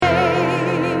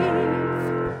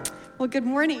Well, good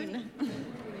morning.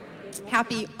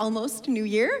 Happy almost New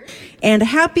Year, and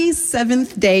happy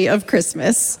 7th day of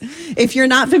Christmas. If you're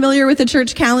not familiar with the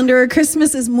church calendar,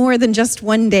 Christmas is more than just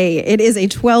one day. It is a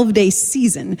 12-day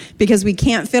season because we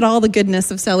can't fit all the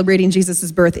goodness of celebrating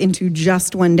Jesus' birth into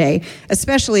just one day,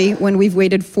 especially when we've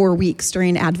waited 4 weeks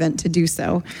during Advent to do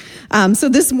so. So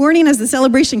this morning, as the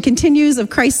celebration continues of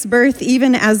Christ's birth,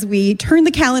 even as we turn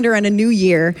the calendar on a new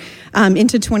year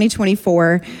into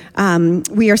 2024,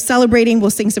 we are celebrating. We'll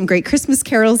sing some great Christmas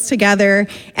carols together,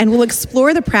 and we'll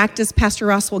explore the practice Pastor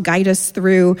Ross will guide us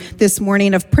through this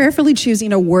morning of prayerfully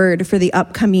choosing a word for the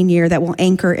upcoming year that will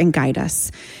anchor and guide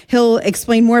us. He'll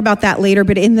explain more about that later,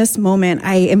 but in this moment,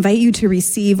 I invite you to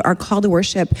receive our call to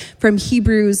worship from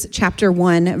Hebrews chapter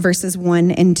 1, verses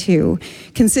 1 and 2.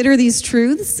 Consider these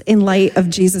truths in light of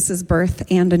Jesus' birth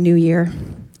and a new year.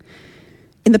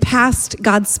 In the past,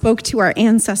 God spoke to our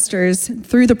ancestors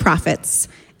through the prophets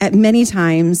at many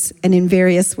times and in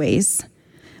various ways.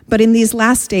 But in these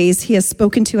last days, he has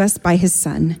spoken to us by his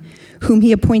Son, whom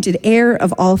he appointed heir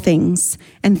of all things,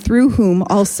 and through whom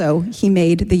also he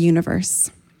made the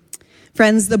universe.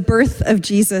 Friends, the birth of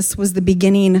Jesus was the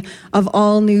beginning of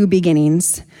all new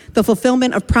beginnings, the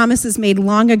fulfillment of promises made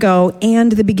long ago,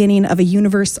 and the beginning of a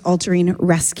universe-altering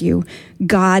rescue.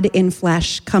 God in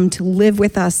flesh come to live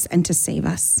with us and to save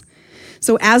us.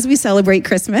 So as we celebrate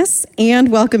Christmas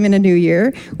and welcome in a new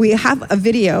year, we have a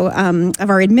video of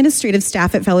our administrative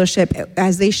staff at Fellowship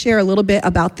as they share a little bit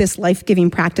about this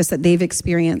life-giving practice that they've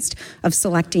experienced of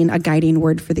selecting a guiding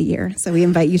word for the year. So we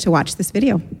invite you to watch this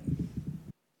video.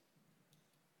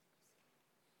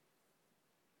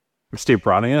 I'm Steve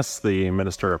Bronius, the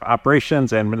Minister of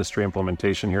Operations and Ministry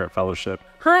Implementation here at Fellowship.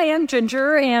 Hi, I'm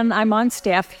Ginger, and I'm on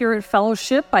staff here at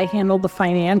Fellowship. I handle the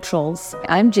financials.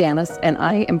 I'm Janice, and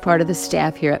I am part of the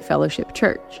staff here at Fellowship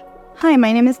Church. Hi,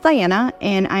 my name is Diana,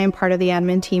 and I am part of the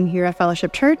admin team here at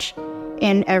Fellowship Church.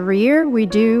 And every year, we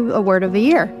do a Word of the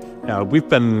Year. We've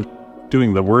been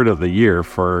doing the Word of the Year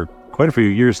for quite a few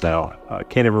years now. I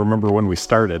can't even remember when we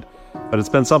started. But it's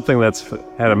been something that's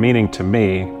had a meaning to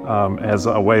me as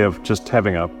a way of just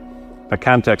having a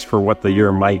context for what the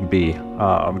year might be.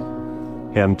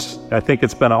 And I think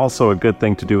it's been also a good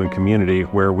thing to do in community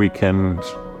where we can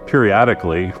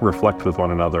periodically reflect with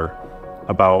one another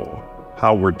about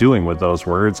how we're doing with those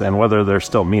words and whether they're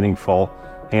still meaningful,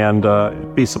 and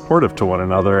be supportive to one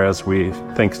another as we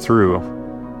think through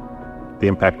the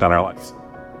impact on our lives.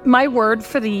 My word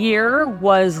for the year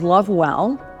was love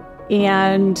well.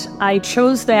 And I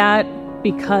chose that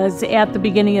because at the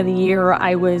beginning of the year,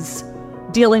 I was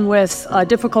dealing with a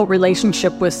difficult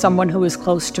relationship with someone who was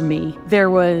close to me. There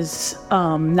was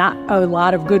not a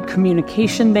lot of good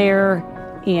communication there.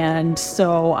 And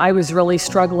so I was really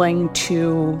struggling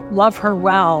to love her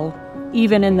well,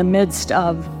 even in the midst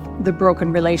of the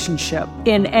broken relationship.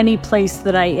 In any place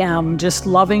that I am, just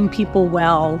loving people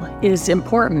well is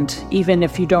important, even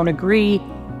if you don't agree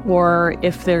or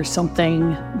if there's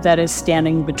something that is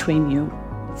standing between you.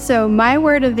 So my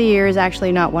word of the year is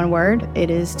actually not one word,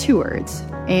 it is 2 words,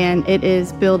 and it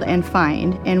is build and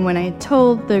find. And when I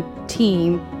told the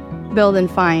team build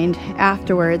and find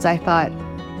afterwards, I thought,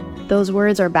 those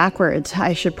words are backwards.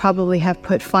 I should probably have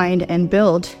put find and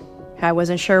build. I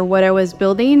wasn't sure what I was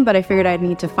building, but I figured I'd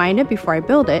need to find it before I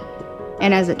build it.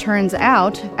 And as it turns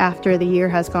out, after the year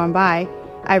has gone by,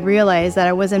 I realized that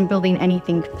I wasn't building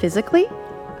anything physically.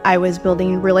 I was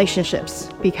building relationships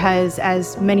because,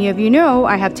 as many of you know,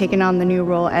 I have taken on the new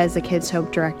role as the Kids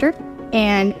Hope Director.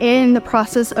 And in the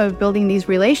process of building these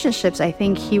relationships, I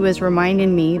think he was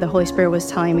reminding me, the Holy Spirit was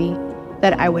telling me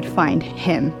that I would find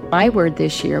him. My word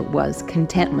this year was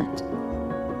contentment.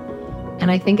 And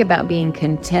I think about being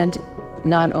content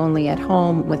not only at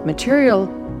home with material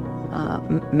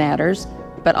matters,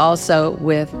 but also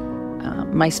with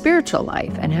my spiritual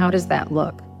life. And how does that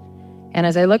look? And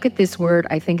as I look at this word,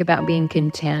 I think about being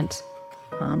content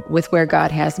with where God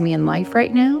has me in life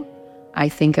right now. I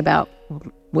think about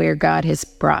where God has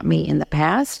brought me in the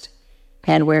past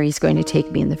and where he's going to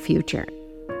take me in the future.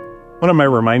 One of my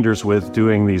reminders with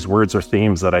doing these words or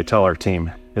themes that I tell our team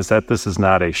is that this is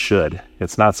not a should.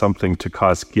 It's not something to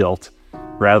cause guilt.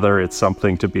 Rather, it's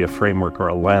something to be a framework or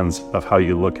a lens of how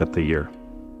you look at the year.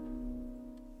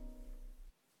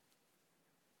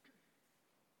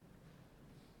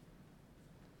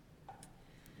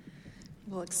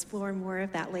 We'll explore more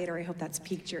of that later. I hope that's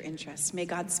piqued your interest. May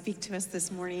God speak to us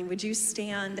this morning. Would you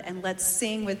stand and let's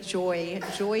sing with joy,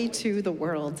 joy to the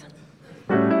world.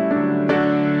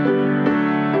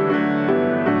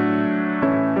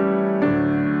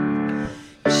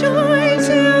 Joy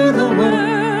to the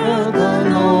world, the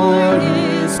Lord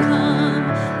is come.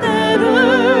 Let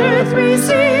earth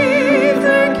receive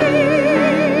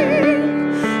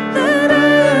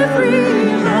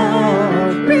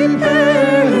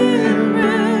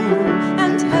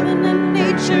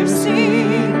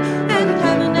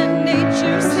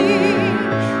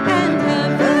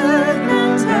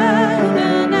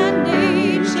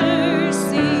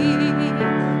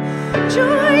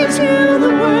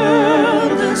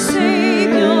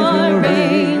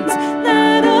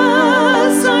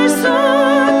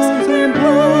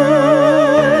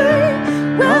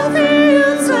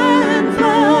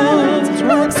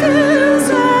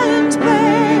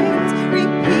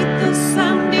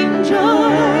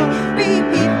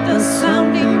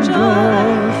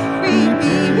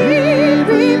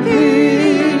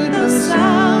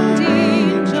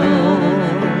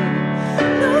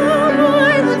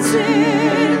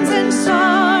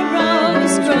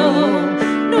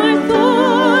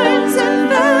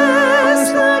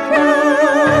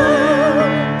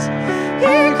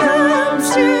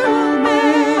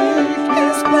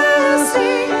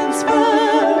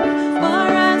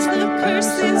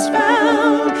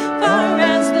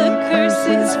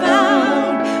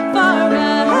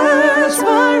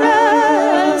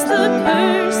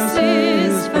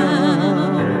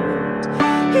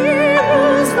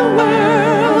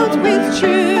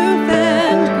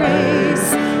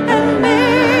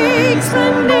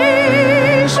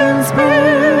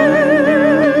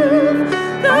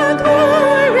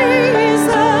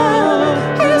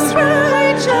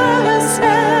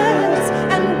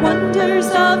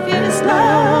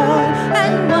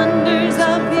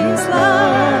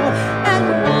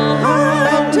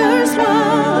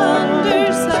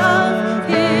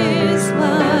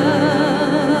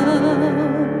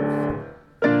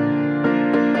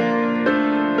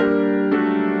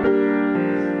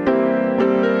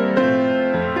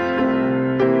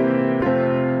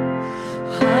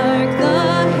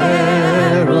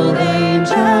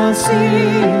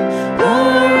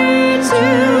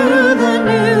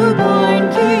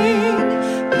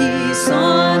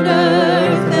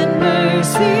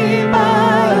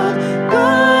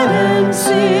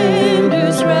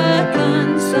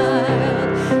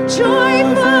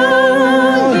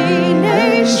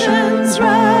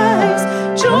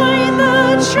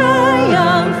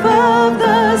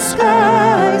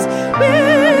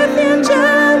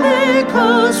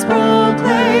hosts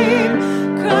proclaim,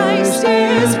 Christ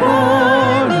is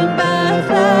born in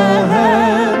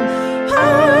Bethlehem.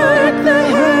 Hark, the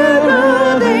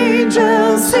herald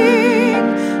angels sing,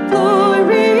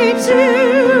 glory to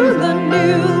the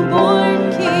newborn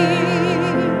King.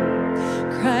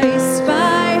 Christ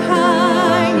by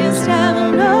highest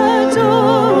heaven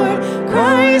adored,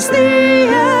 Christ the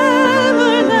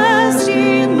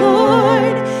everlasting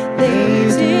Lord.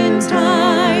 Late in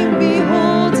time,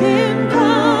 behold him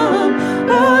come,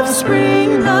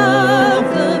 offspring of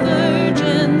the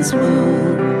Virgin's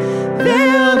womb.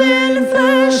 Veiled in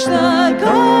flesh, the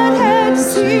Godhead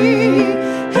see,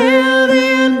 hail the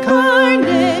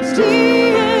incarnate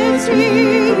deity.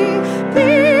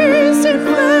 Pierced in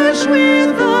flesh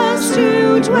with us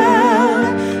to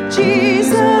dwell,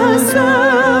 Jesus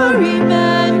our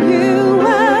Emmanuel.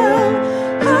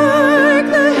 Hark,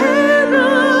 the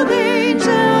herald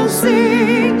angels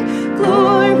sing,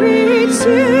 glory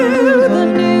to the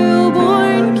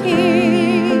newborn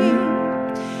King.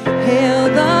 Hail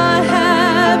the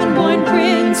heaven-born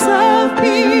Prince of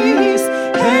Peace,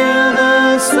 hail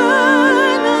the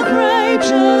Son of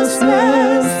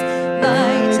Righteousness.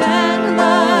 Light and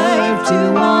life to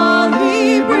all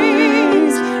he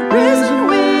brings, risen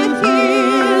with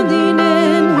healing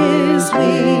in his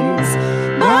wings.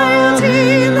 Mild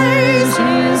he lays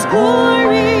his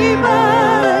glory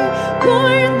by,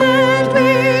 born that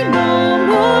we no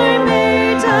more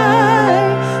may die,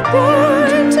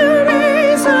 born to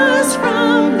raise us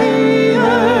from the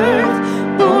earth,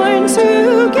 born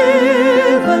to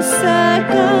give us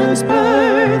second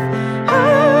birth.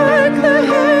 Hark, the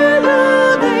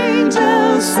herald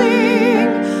angels sing,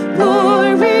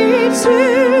 glory to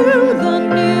the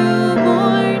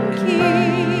newborn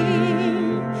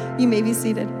King. You may be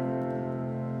seated.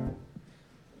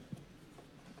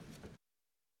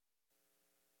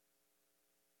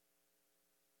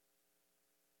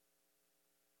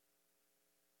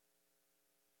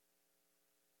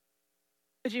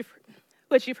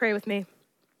 Would you pray with me?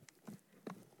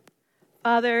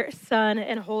 Father, Son,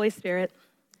 and Holy Spirit,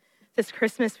 this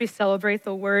Christmas we celebrate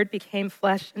the Word became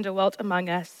flesh and dwelt among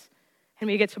us, and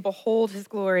we get to behold his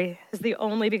glory as the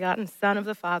only begotten Son of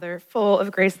the Father, full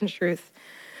of grace and truth.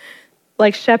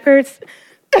 Like shepherds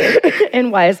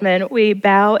and wise men, we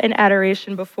bow in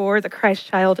adoration before the Christ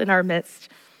child in our midst,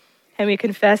 and we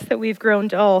confess that we've grown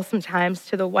dull sometimes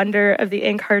to the wonder of the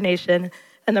incarnation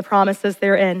and the promises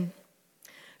therein.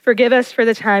 Forgive us for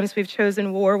the times we've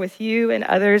chosen war with you and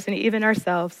others and even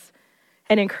ourselves.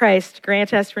 And in Christ,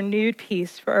 grant us renewed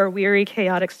peace for our weary,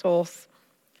 chaotic souls.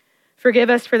 Forgive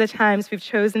us for the times we've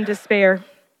chosen despair.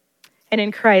 And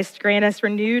in Christ, grant us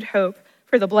renewed hope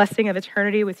for the blessing of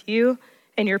eternity with you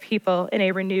and your people in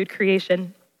a renewed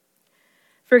creation.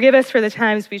 Forgive us for the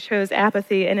times we chose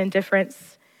apathy and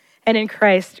indifference. And in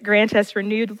Christ, grant us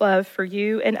renewed love for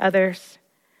you and others.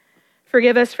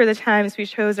 Forgive us for the times we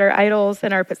chose our idols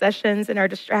and our possessions and our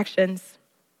distractions.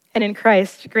 And in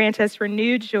Christ, grant us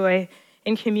renewed joy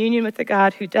in communion with the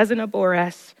God who doesn't abhor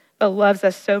us, but loves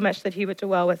us so much that he would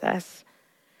dwell with us.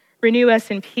 Renew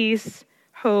us in peace,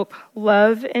 hope,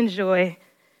 love, and joy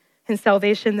in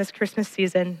salvation this Christmas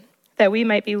season, that we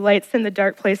might be lights in the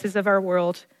dark places of our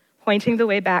world, pointing the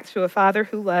way back to a Father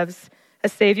who loves, a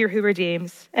Savior who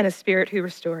redeems, and a Spirit who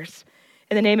restores.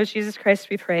 In the name of Jesus Christ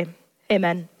we pray.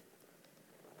 Amen.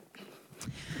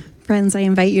 Friends, I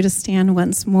invite you to stand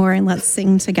once more and let's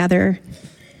sing together.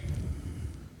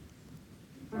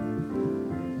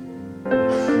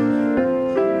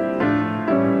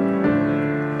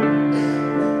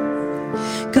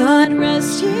 God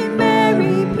rest ye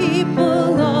merry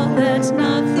people, all let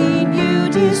nothing you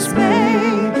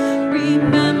dismay.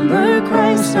 Remember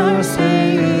Christ our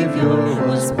Savior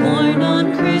was born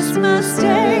on Christmas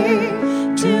Day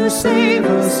to save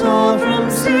us all from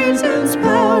Satan's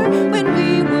power when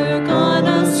we were gone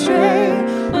astray.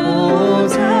 Oh,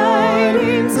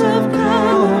 tidings of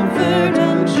comfort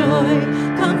and joy,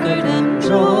 comfort and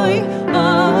joy.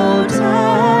 Oh,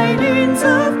 tidings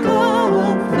of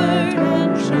comfort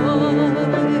and joy.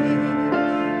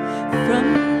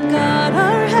 From God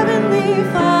our Heavenly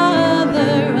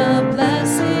Father, a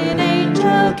blessed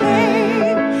angel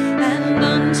came, and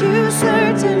unto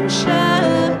certain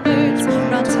shepherds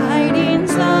brought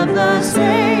tidings of the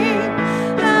same,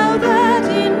 how that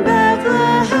in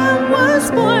Bethlehem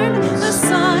was born the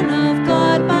Son of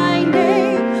God by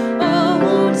name.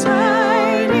 Oh, tidings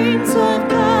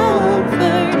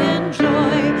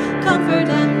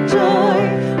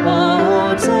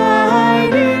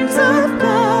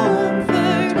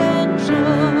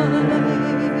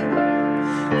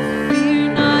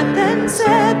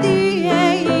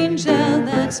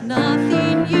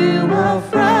how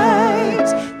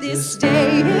bright. This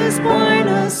day is born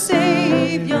a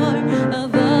Savior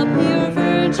of a pure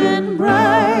virgin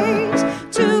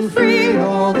bride, to free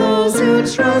all those who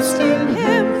trust in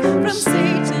him from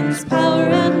Satan's power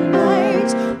and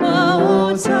might.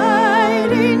 Oh,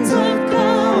 tidings of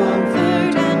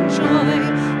comfort and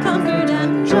joy, comfort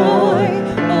and joy.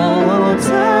 Oh,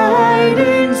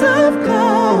 tidings of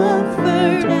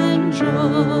comfort and joy.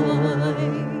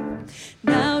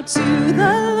 Now to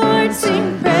the Lord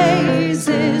sing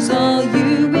praises, all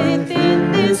you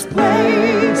within this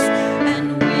place,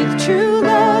 and with true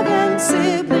love and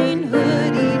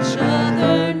siblinghood each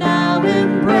other now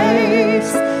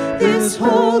embrace. This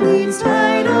holy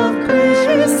tide of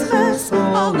Christmas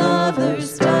all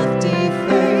others doth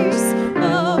deface.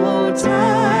 Oh,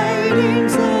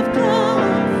 tidings of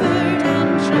comfort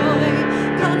and joy,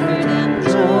 comfort and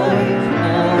joy.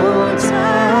 Oh,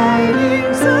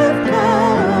 tidings of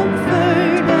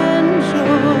comfort and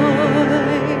joy.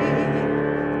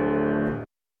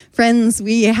 Friends,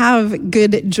 we have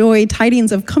good joy,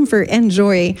 tidings of comfort and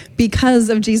joy because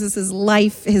of Jesus'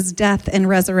 life, his death, and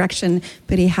resurrection,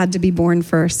 but he had to be born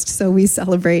first, so we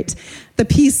celebrate. The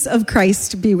peace of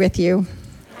Christ be with you.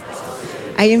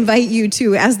 I invite you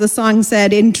to, as the song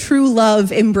said, in true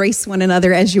love, embrace one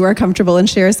another as you are comfortable and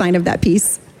share a sign of that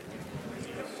peace.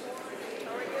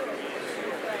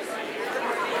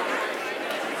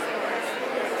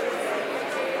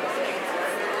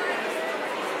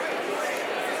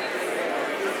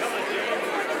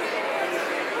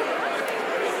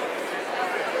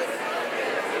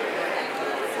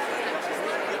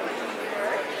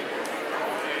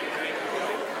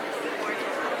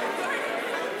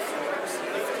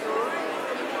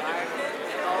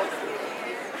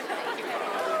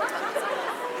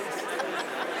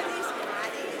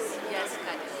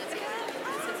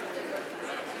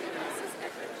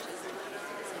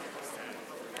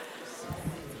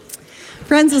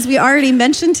 Friends, as we already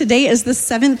mentioned, today is the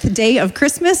 7th day of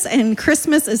Christmas, and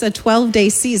Christmas is a 12-day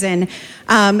season.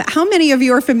 How many of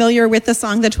you are familiar with the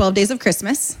song, The 12 Days of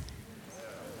Christmas?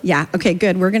 Yeah, okay,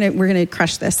 good. We're gonna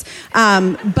crush this.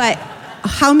 But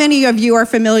how many of you are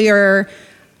familiar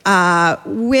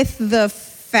with the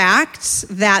fact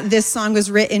that this song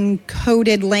was written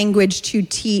coded language to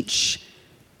teach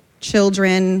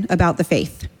children about the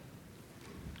faith?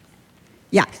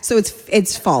 Yeah, so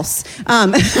it's false.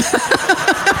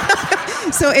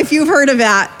 So if you've heard of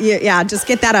that, yeah, just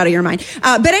get that out of your mind.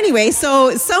 But anyway,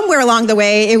 so somewhere along the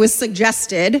way, it was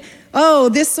suggested, oh,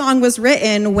 this song was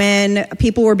written when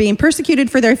people were being persecuted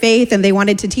for their faith and they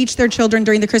wanted to teach their children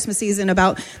during the Christmas season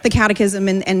about the catechism.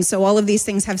 And so all of these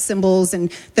things have symbols, and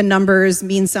the numbers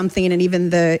mean something, and even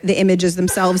the images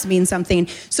themselves mean something.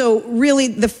 So really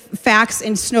the facts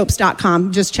in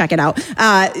Snopes.com, just check it out.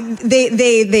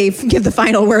 They give the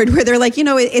final word where they're like,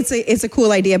 it's a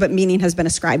cool idea, but meaning has been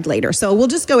ascribed later. So we'll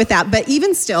just go with that. But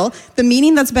even still, the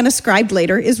meaning that's been ascribed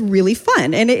later is really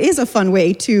fun. And it is a fun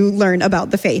way to learn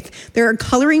about the faith. There are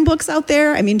coloring books out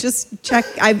there. I mean, just check.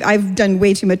 I've done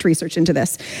way too much research into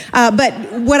this. But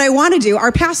what I want to do,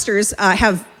 our pastors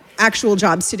have actual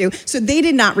jobs to do. So they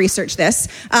did not research this.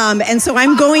 And so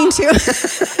I'm going to,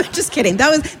 just kidding.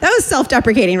 That was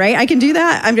self-deprecating, right? I can do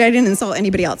that. I didn't insult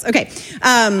anybody else. Okay.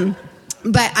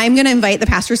 But I'm going to invite the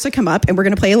pastors to come up, and we're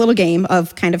going to play a little game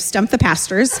of kind of stump the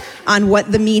pastors on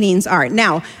what the meanings are.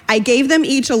 Now, I gave them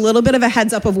each a little bit of a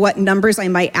heads up of what numbers I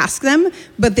might ask them,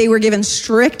 but they were given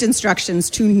strict instructions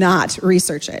to not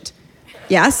research it.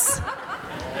 Yes?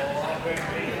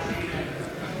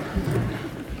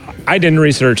 I didn't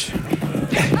research.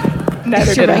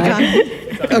 Neither did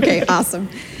I. Okay, awesome.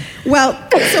 Well,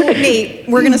 so Nate,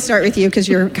 we're going to start with you because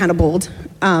you're kind of bold.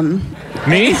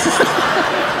 Me?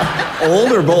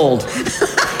 Old or bold?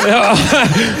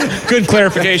 Good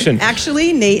clarification.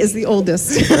 Actually, Nate is the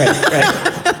oldest.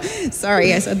 Right.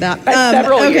 Sorry, I said that. By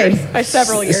several years. By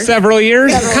several years. Several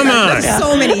years? Come on. Yeah.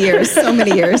 So many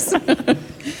years.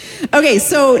 Okay,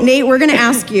 so Nate, we're going to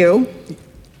ask you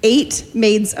 8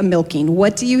 maids a milking.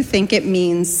 What do you think it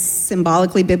means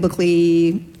symbolically,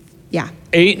 biblically? Yeah.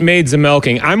 8 maids a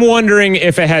milking. I'm wondering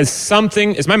if it has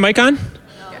something. Is my mic on? No.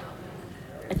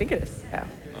 I think it is. Yeah.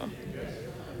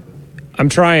 I'm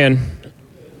trying.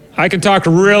 I can talk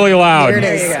really loud. There it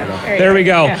is. There we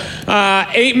go.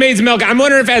 Yeah. 8 maids of milk. I'm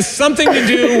wondering if it has something to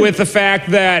do with the fact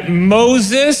that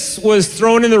Moses was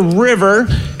thrown in the river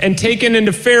and taken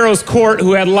into Pharaoh's court,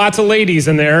 who had lots of ladies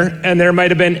in there, and there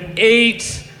might have been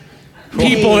 8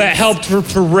 people that helped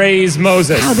to raise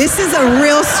Moses. Wow, this is a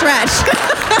real stretch.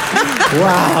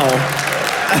 Wow.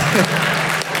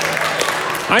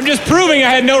 I'm just proving I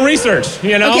had no research,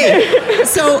 you know? Okay,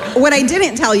 so what I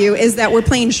didn't tell you is that we're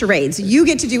playing charades. You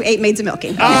get to do 8 maids of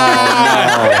milking.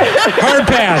 Hard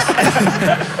pass.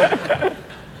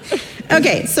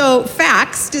 Okay, so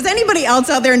facts. Does anybody else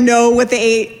out there know what the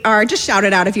 8 are? Just shout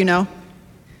it out if you know.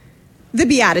 The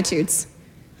Beatitudes.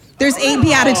 There's 8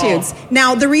 Beatitudes.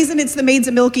 Now, the reason it's the maids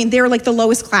of milking, they're like the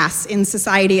lowest class in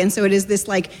society. And so it is this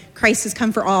like, Christ has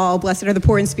come for all, blessed are the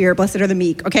poor in spirit, blessed are the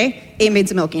meek, okay? 8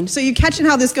 maids of milking. So you catching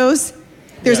how this goes?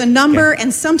 There's a number,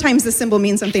 and sometimes the symbol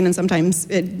means something and sometimes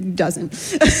it doesn't.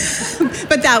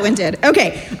 But that one did.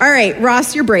 Okay, all right,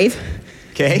 Ross, you're brave.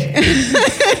 Okay.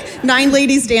 9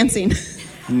 ladies dancing.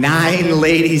 9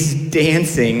 ladies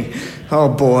dancing. Oh,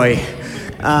 boy.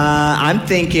 I'm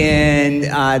thinking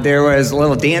there was a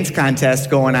little dance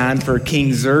contest going on for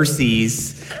King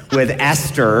Xerxes with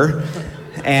Esther,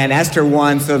 and Esther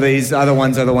won, so these other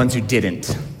ones are the ones who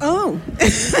didn't. Oh.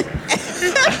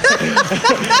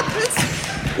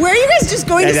 Where are you guys just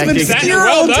going to some obscure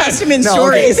Old Testament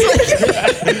stories?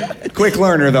 Okay. Quick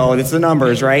learner, though. It's the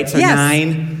numbers, right? So yes.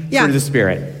 9 fruit of the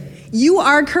Spirit. You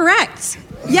are correct.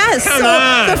 Yes. Come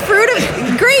on. The fruit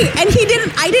of great, and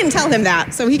I didn't tell him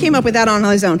that, so he came up with that on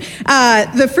his own.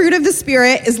 The fruit of the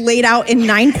Spirit is laid out in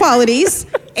 9 qualities,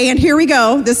 and here we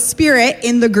go. The Spirit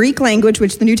in the Greek language,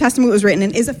 which the New Testament was written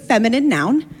in, is a feminine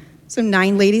noun. So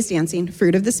 9 ladies dancing,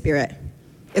 fruit of the Spirit.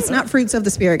 It's not fruits of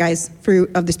the Spirit, guys. Fruit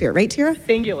of the Spirit, right, Tira?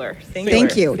 Singular.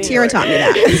 Thank you. Tira taught me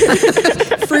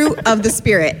that. Fruit of the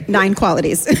Spirit, 9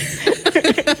 qualities.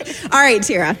 All right,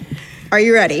 Tira. Are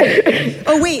you ready?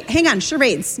 Oh, wait, hang on.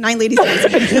 Charades. 9 ladies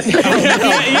dancing.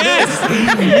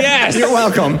 Yes. You're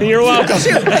welcome. You're welcome.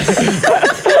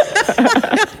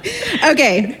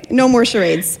 Okay, no more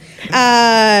charades.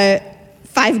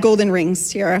 5 golden rings,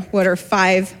 Tira. What are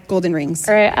 5 golden rings?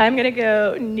 All right, I'm going to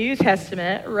go New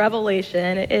Testament,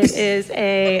 Revelation. It is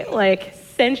a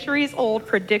centuries-old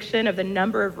prediction of the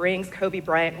number of rings Kobe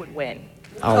Bryant would win.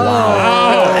 Oh,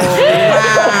 wow.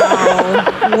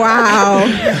 Wow.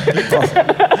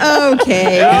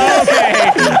 Okay.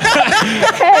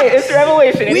 Hey, it's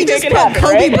Revelation. We just put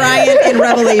Kobe Bryant in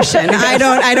Revelation. I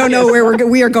don't know where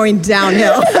we are going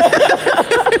downhill.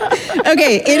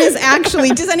 Okay, it is actually,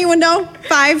 does anyone know?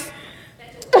 5?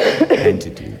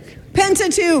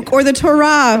 Pentateuch, or the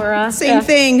Torah. Same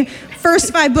thing.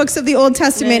 First 5 books of the Old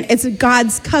Testament. It's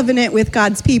God's covenant with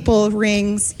God's people,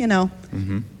 rings, you know.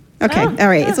 Mm-hmm. Okay, all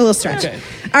right, it's a little stretch. Okay.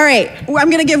 All right, I'm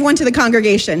going to give one to the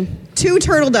congregation. 2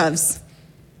 turtle doves.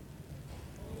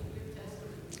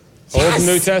 Old and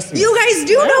New Testament. You guys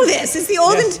do know this. It's the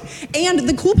Old and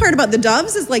the cool part about the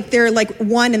doves is they're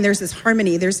one and there's this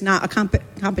harmony. There's not a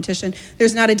competition.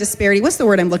 There's not a disparity. What's the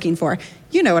word I'm looking for?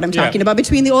 You know what I'm talking about.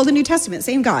 Between the Old and New Testament,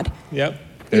 same God. Yep.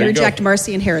 We reject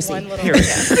mercy and heresy.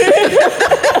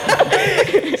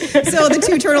 So the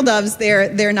 2 turtle doves,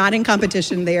 they're not in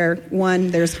competition. They're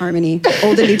one. There's harmony.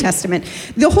 Old and New Testament.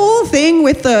 The whole thing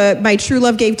with my true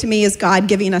love gave to me is God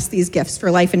giving us these gifts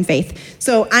for life and faith.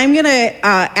 So I'm going to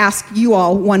ask you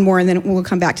all one more, and then we'll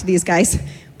come back to these guys.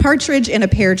 Partridge in a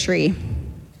pear tree.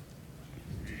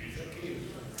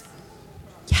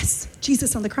 Yes,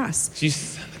 Jesus on the cross.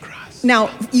 Jesus on the cross.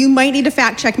 Now, you might need to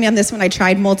fact check me on this one. I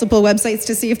tried multiple websites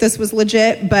to see if this was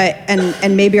legit,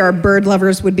 and maybe our bird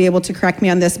lovers would be able to correct me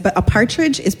on this, but a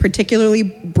partridge is particularly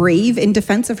brave in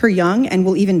defense of her young and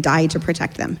will even die to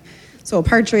protect them. So a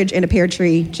partridge in a pear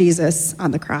tree, Jesus on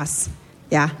the cross.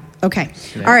 Yeah, okay.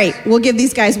 Nice. All right, we'll give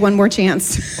these guys one more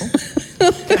chance.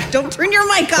 Don't turn your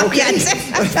mic off yet.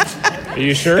 Are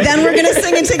you sure? Then we're going to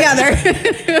sing it together.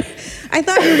 I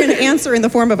thought you were going to answer in the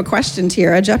form of a question,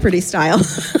 Tira, Jeopardy style.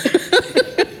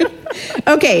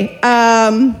 Okay,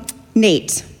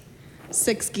 Nate.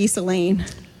 6 geese a-laying.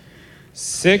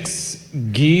 6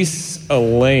 geese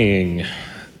a-laying.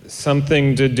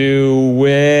 Something to do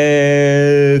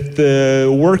with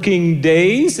the working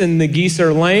days and the geese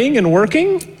are laying and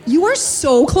working? You are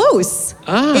so close.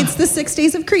 It's the 6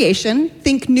 days of creation.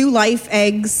 Think new life,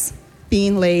 eggs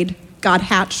being laid. God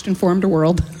hatched and formed a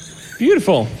world.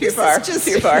 Beautiful. Too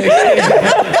far.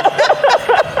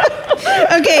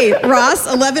 Okay, Ross,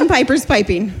 11 pipers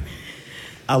piping.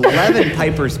 11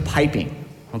 pipers piping,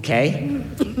 okay?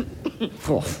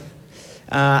 Cool.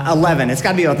 11, it's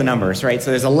got to be about the numbers, right?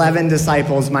 So there's 11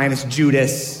 disciples minus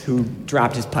Judas, who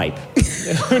dropped his pipe.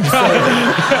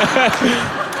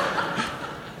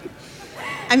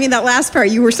 I mean, that last part,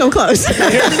 you were so close.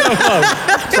 You're so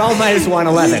close. 12 minus 1,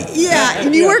 11. Yeah,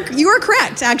 you were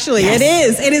correct, actually.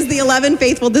 Yes. It is the 11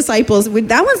 faithful disciples.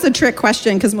 That one's the trick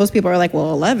question, because most people are like,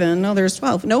 well, 11, no, there's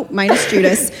 12. Nope, minus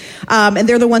Judas. And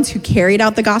they're the ones who carried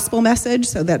out the gospel message,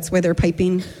 so that's why they're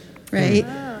piping, right?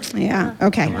 Yeah,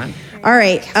 okay. All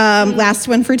right, last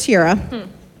one for Tiara.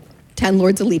 10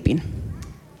 Lords a Leaping.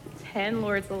 10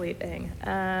 Lords a Leaping.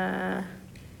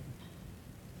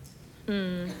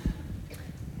 We're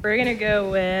going to go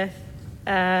with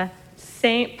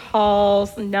St.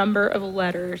 Paul's number of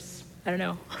letters. I don't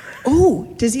know.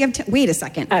 Oh, does he have wait a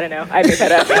second. I don't know. I made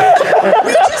that up.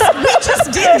 we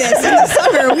just did this in the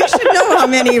summer. We should know how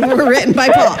many were written by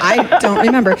Paul. I don't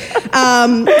remember.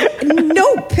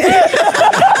 Nope.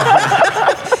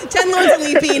 10 Lords a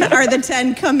Leaping are the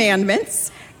 10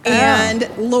 Commandments. And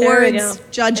lords,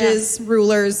 judges,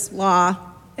 rulers, law.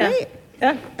 Yeah. Right?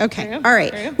 Yeah. Okay. All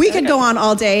right. We could go on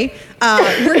all day.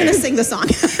 We're going to sing the song.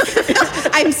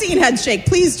 I'm seeing heads shake.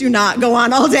 Please do not go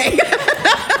on all day.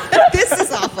 This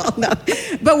is awful. No.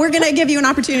 But we're going to give you an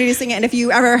opportunity to sing it. And if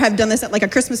you ever have done this at like a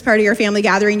Christmas party or family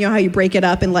gathering, you know how you break it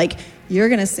up and like, you're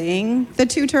going to sing the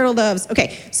 2 turtle doves.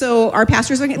 Okay. So our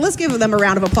pastors, let's give them a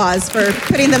round of applause for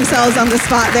putting themselves on the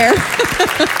spot there.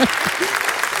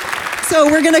 So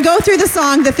we're going to go through the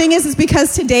song. The thing is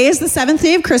because today is the 7th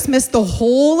day of Christmas, the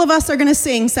whole of us are going to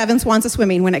sing Seven Swans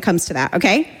A-Swimming when it comes to that,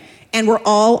 okay? And we're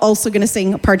all also going to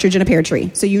sing Partridge in a Pear Tree.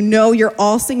 So you know you're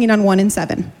all singing on 1 and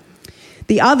 7.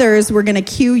 The others, we're going to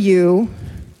cue you.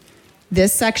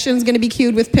 This section's going to be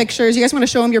cued with pictures. You guys want to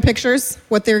show them your pictures,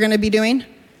 what they're going to be doing?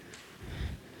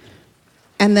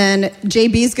 And then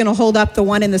JB's going to hold up the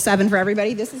 1 and the 7 for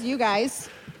everybody. This is you guys.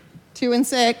 2 and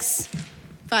 6,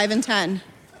 5 and 10.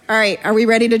 All right, are we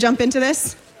ready to jump into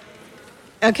this?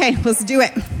 Okay, let's do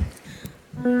it. On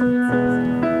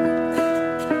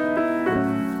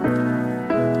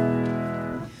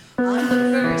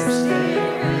the first day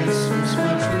of Christmas,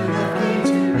 my true love gave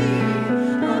to me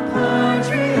a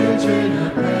partridge in a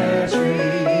pear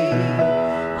tree.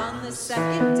 On the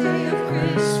second day of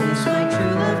Christmas, my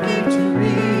true love gave to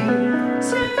me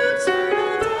 2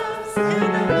 turtle doves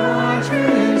and a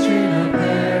partridge in a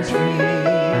pear tree.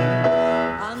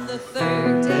 The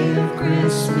third day of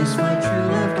Christmas, my true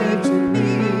love gave to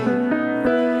me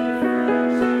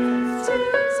 2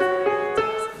 turtle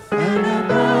doves and a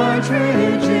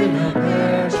partridge in a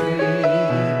pear tree.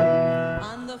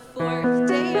 On the 4th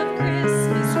day of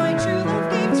Christmas, my true love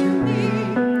gave to me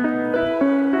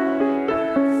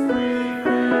 3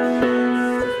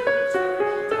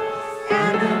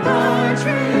 and a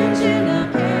partridge in a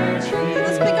pear tree.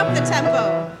 Let's pick up the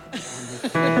tempo.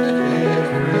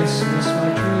 Christmas,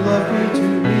 my true love gave to me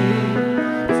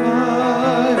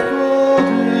 5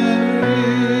 golden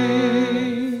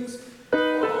rings.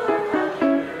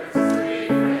 3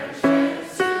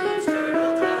 precious 2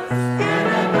 turtle doves and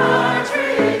a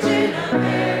partridge in a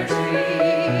pear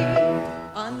tree.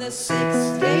 On the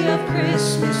 6th day of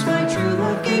Christmas, my true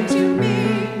love gave to me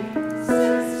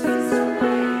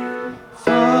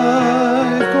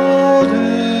 5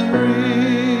 golden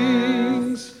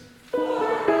rings.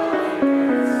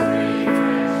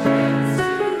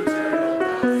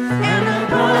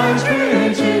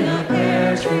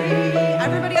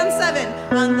 Everybody on 7.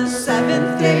 On the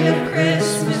 7th day of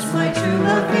Christmas, my true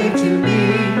love gave to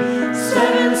me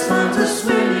 7 swans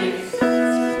a-swimming.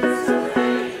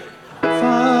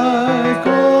 5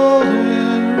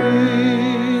 golden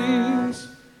rings.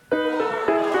 2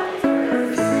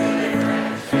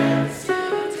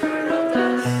 turtle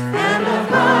doves and a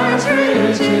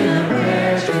partridge in a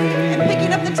pear tree. And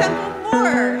picking up the tempo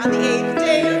more. On the 8th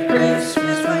day of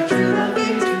Christmas, my true love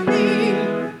gave to me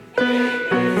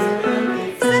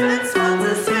 7 swans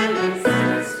a-swimming.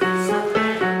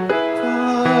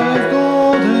 5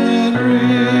 golden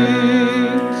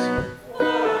rings.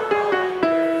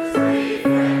 3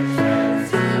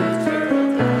 precious 2 turtle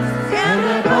doves and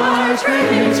a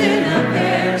partridge in a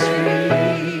pear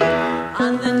tree.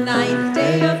 On the 9th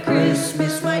day of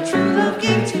Christmas, my true love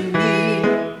gave to me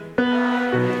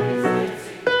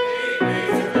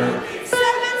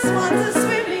 7 swans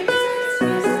a-swimming.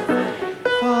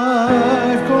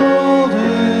 5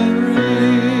 golden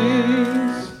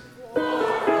rings.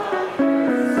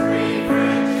 3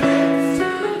 precious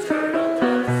 2 turtle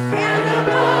doves and a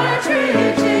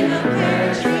partridge in a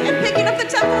pear tree. And picking up the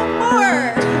tempo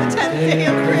more. The 10th day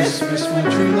of Christmas. My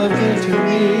true love gave to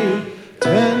me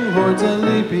 10 lords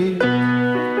a-leaping.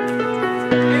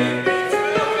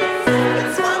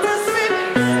 7 swans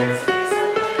a-swimming.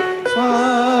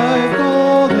 5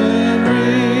 golden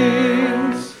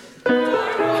rings.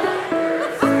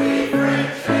 3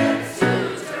 precious 2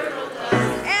 turtle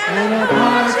doves and a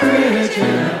Partridge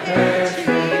in a pear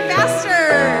tree. Faster.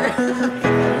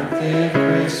 day of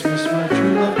Christmas, my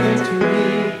true love gave to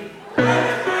me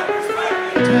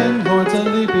 10 lords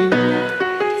a-leaping.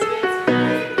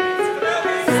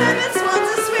 7 swans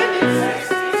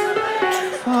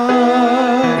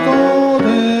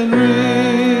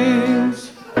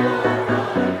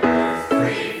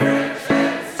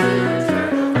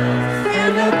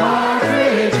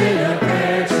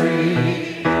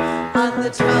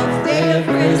 12th day of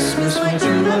Christmas, my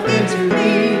true love gave to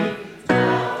me.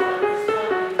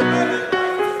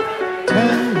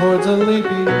 10 lords a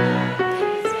leaping,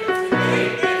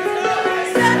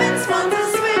 7 swans a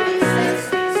swimming,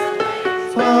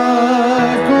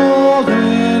 5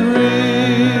 golden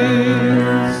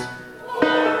rings,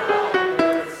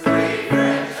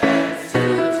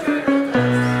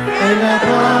 and a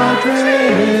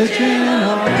partridge in a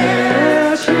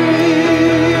pear tree.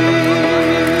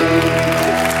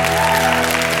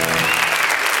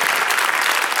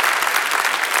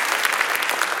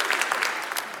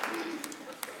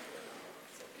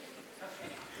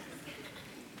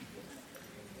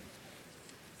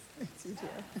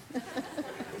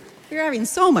 You're having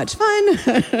so much fun.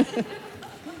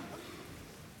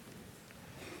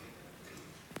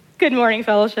 Good morning,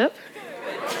 fellowship.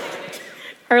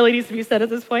 Our ladies to be said at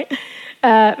this point.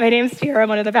 My name's Tara. I'm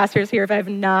one of the pastors here if I've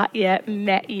not yet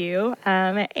met you.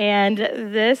 And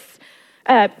this,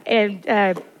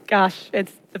 gosh,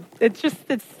 it's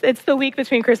the week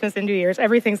between Christmas and New Year's.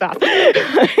 Everything's off.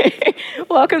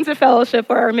 Welcome to fellowship,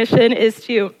 where our mission is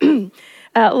to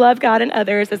love God and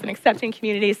others as an accepting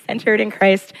community centered in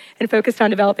Christ and focused on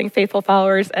developing faithful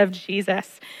followers of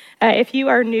Jesus. If you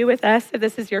are new with us, if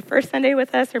this is your first Sunday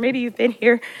with us, or maybe you've been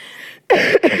here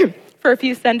for a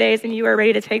few Sundays and you are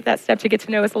ready to take that step to get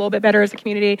to know us a little bit better as a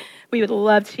community, we would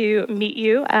love to meet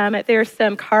you. There's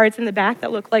some cards in the back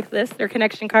that look like this. They're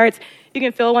connection cards. You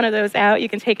can fill one of those out. You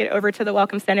can take it over to the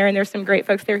Welcome Center, and there's some great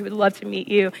folks there who would love to meet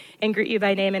you and greet you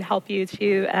by name and help you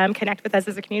to connect with us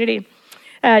as a community.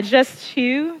 Just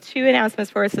two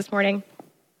announcements for us this morning.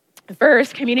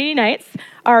 First, community nights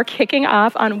are kicking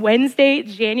off on Wednesday,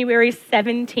 January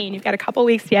 17. You've got a couple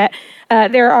weeks yet.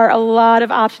 There are a lot of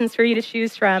options for you to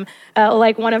choose from,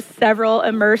 like one of several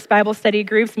immersed Bible study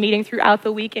groups meeting throughout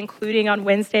the week, including on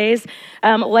Wednesdays,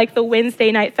 like the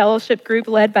Wednesday night fellowship group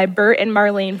led by Bert and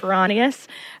Marlene Bronius,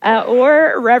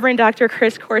 or Reverend Dr.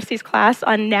 Chris Corsi's class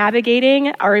on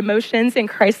navigating our emotions in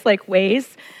Christ-like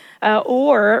ways.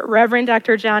 Or Reverend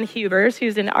Dr. John Hubers,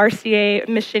 who's an RCA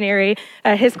missionary,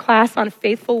 his class on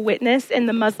faithful witness in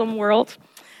the Muslim world.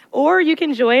 Or you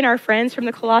can join our friends from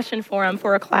the Colossian Forum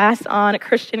for a class on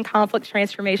Christian conflict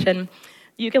transformation.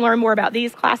 You can learn more about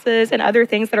these classes and other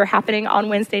things that are happening on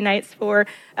Wednesday nights for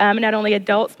not only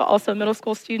adults, but also middle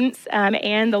school students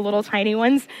and the little tiny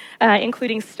ones,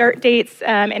 including start dates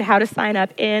and how to sign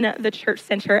up in the Church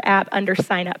Center app under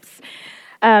signups.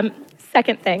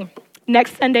 Second thing.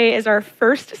 Next Sunday is our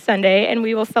first Sunday, and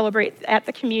we will celebrate at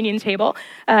the communion table,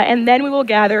 and then we will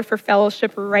gather for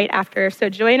fellowship right after. So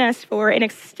join us for an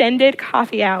extended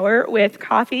coffee hour with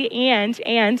coffee and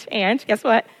guess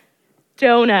what?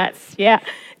 Donuts. Yeah,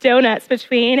 donuts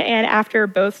between and after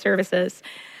both services.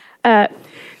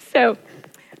 So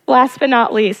last but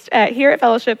not least, here at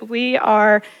Fellowship,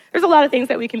 there's a lot of things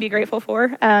that we can be grateful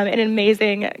for, an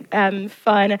amazing,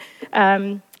 fun,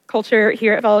 culture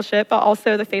here at Fellowship, but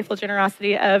also the faithful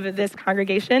generosity of this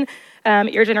congregation.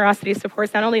 Your generosity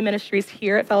supports not only ministries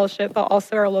here at Fellowship, but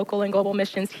also our local and global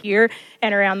missions here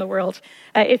and around the world.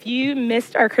 If you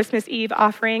missed our Christmas Eve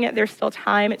offering, there's still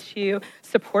time to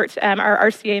support our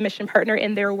RCA mission partner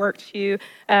in their work to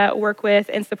work with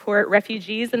and support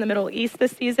refugees in the Middle East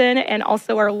this season, and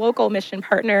also our local mission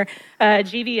partner,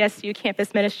 GVSU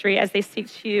Campus Ministry, as they seek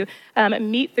to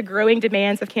meet the growing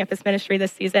demands of campus ministry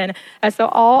this season. So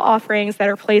all offerings that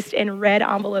are placed in red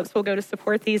envelopes will go to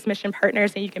support these mission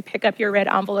partners, and you can pick up your red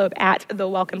envelope at the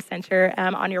Welcome Center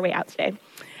on your way out today.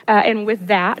 And with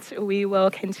that, we will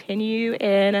continue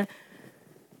in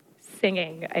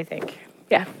singing, I think.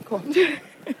 Yeah, cool.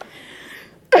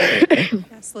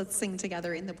 Yes, let's sing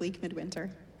together in the bleak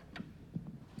midwinter.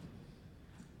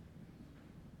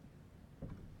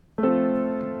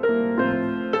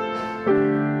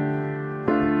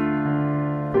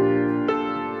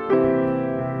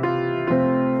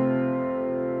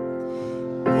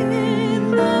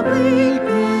 In the bleak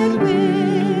midwinter,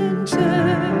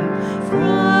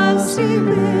 frosty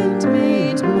wind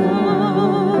made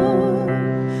moan,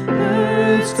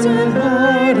 earth stood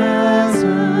hard as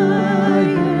iron,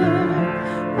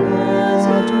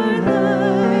 water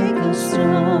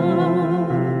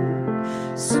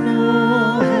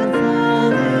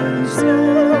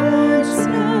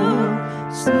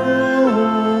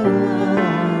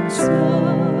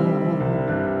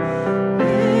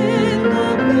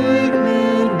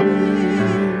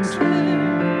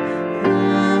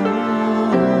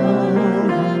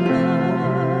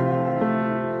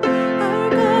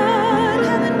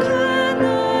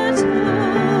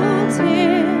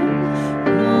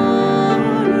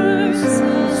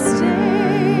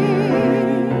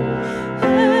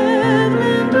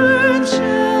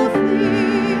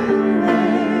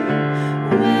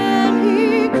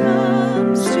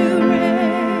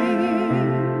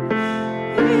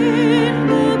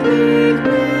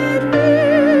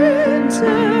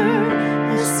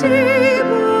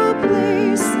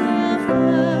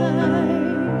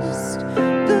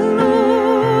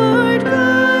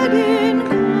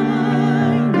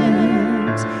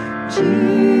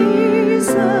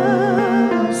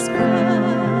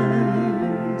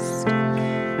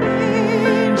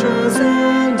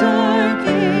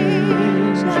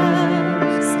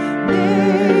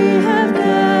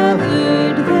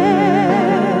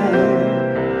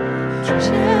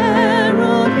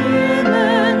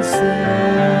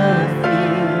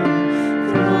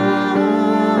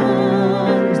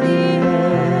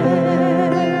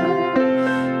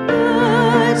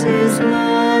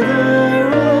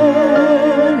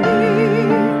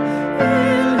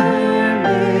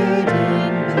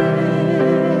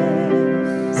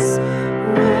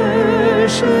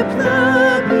worship the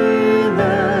beloved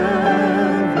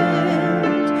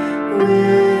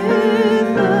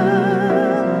with a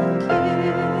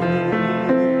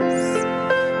kiss.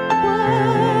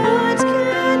 What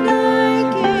can I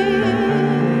give him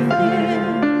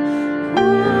for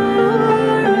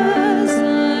as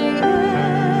I am?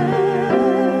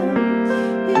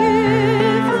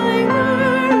 If I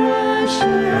were a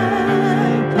shepherd,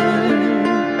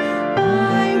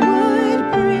 I would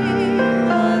bring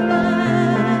a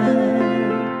lamb.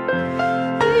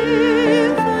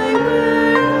 If I were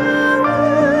a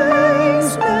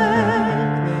wise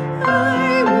man,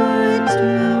 I would do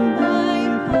my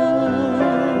part.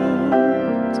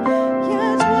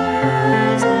 Yet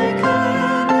what I cannot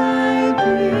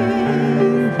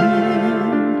give him,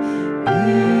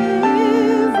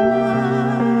 give my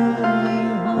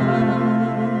heart.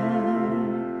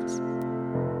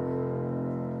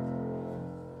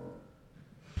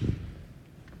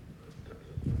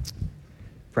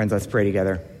 Friends, let's pray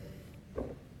together.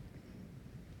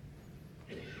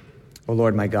 O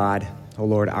Lord, my God, O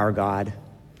Lord, our God,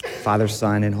 Father,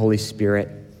 Son, and Holy Spirit,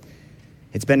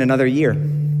 it's been another year,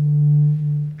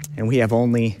 and we have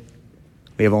only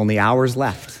hours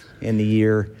left in the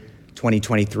year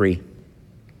 2023.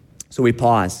 So we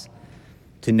pause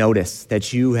to notice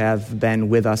that you have been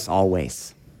with us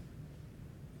always.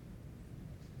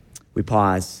 We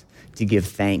pause to give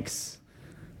thanks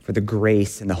for the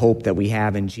grace and the hope that we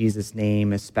have in Jesus'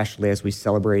 name, especially as we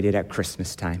celebrate it at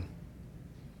Christmas time.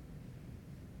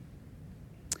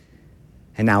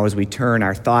 And now as we turn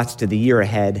our thoughts to the year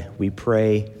ahead, we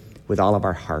pray with all of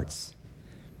our hearts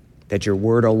that your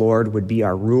word, O Lord, would be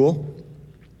our rule,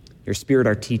 your Spirit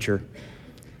our teacher,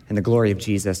 and the glory of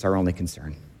Jesus our only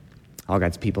concern. All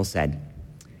God's people said,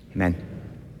 amen.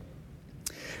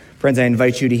 Friends, I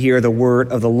invite you to hear the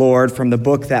word of the Lord from the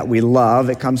book that we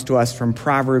love. It comes to us from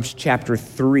Proverbs chapter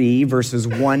 3, verses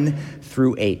 1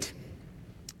 through 8,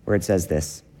 where it says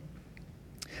this: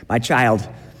 My child,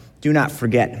 do not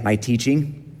forget my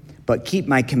teaching, but keep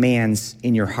my commands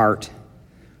in your heart,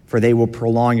 for they will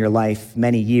prolong your life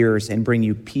many years and bring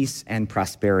you peace and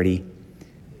prosperity.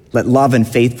 Let love and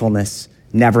faithfulness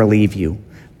never leave you.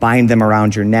 Bind them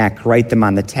around your neck, write them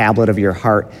on the tablet of your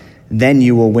heart. Then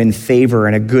you will win favor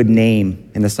and a good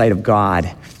name in the sight of God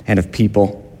and of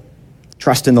people.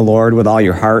 Trust in the Lord with all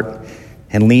your heart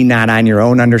and lean not on your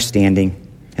own understanding.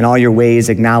 In all your ways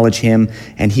acknowledge him,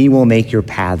 and he will make your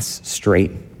paths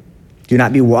straight. Do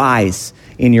not be wise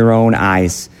in your own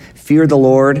eyes. Fear the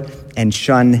Lord and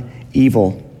shun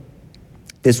evil.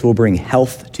 This will bring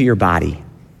health to your body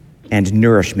and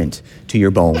nourishment to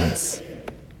your bones.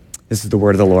 This is the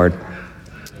word of the Lord.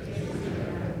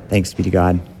 Thanks be to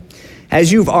God. As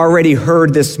you've already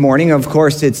heard this morning, of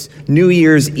course, it's New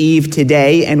Year's Eve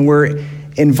today, and we're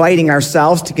inviting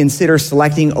ourselves to consider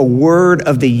selecting a word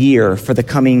of the year for the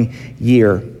coming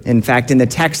year. In fact, in the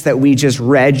text that we just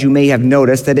read, you may have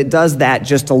noticed that it does that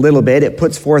just a little bit. It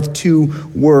puts forth two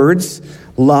words,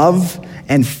 love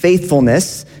and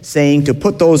faithfulness, saying to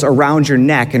put those around your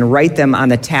neck and write them on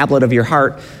the tablet of your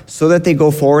heart so that they go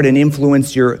forward and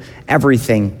influence your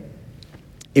everything.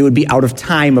 It would be out of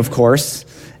time, of course,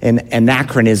 an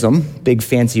anachronism, big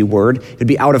fancy word. It'd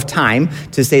be out of time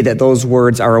to say that those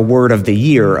words are a word of the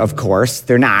year, of course.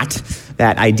 They're not.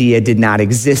 That idea did not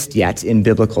exist yet in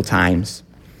biblical times.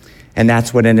 And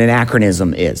that's what an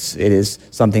anachronism is. It is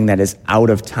something that is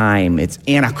out of time. It's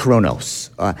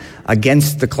anachronos,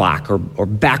 against the clock or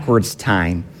backwards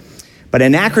time. But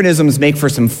anachronisms make for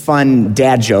some fun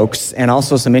dad jokes and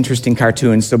also some interesting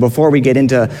cartoons. So before we get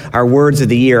into our words of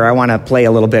the year, I want to play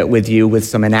a little bit with you with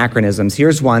some anachronisms.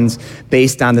 Here's ones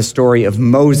based on the story of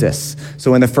Moses.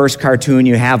 So in the first cartoon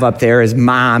you have up there, his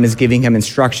mom is giving him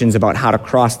instructions about how to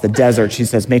cross the desert. She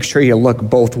says, make sure you look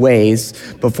both ways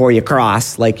before you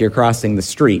cross, like you're crossing the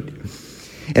street.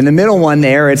 In the middle one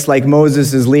there, it's like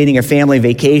Moses is leading a family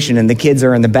vacation and the kids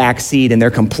are in the back seat and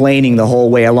they're complaining the whole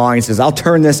way along. He says, I'll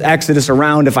turn this Exodus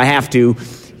around if I have to,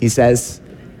 he says.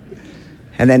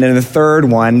 And then in the third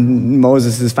one,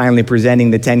 Moses is finally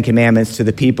presenting the 10 Commandments to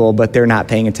the people, but they're not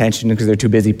paying attention because they're too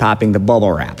busy popping the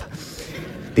bubble wrap.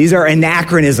 These are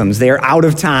anachronisms. They are out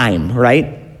of time,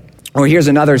 right? Or here's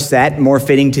another set, more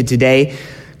fitting to today,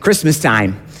 Christmas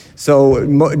time.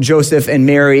 So Joseph and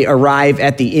Mary arrive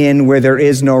at the inn where there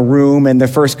is no room, and the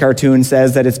first cartoon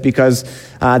says that it's because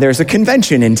there's a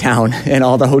convention in town and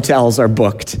all the hotels are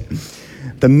booked.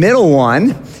 The middle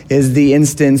one is the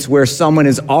instance where someone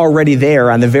is already there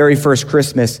on the very first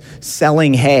Christmas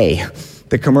selling hay,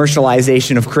 the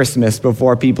commercialization of Christmas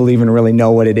before people even really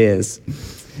know what it is.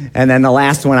 And then the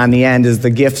last one on the end is the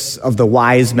gifts of the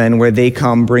wise men, where they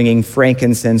come bringing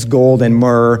frankincense, gold, and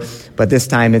myrrh, but this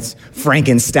time it's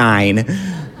Frankenstein,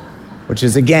 which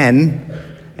is, again,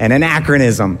 an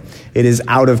anachronism. It is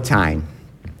out of time.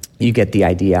 You get the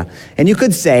idea. And you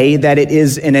could say that it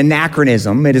is an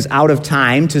anachronism. It is out of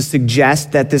time to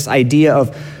suggest that this idea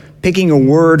of picking a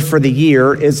word for the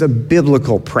year is a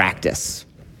biblical practice.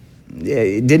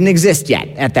 It didn't exist yet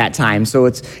at that time, so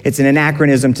it's an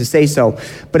anachronism to say so.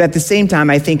 But at the same time,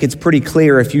 I think it's pretty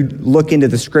clear. If you look into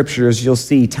the scriptures, you'll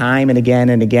see time and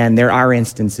again, there are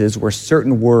instances where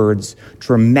certain words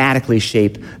dramatically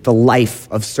shape the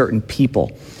life of certain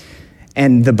people.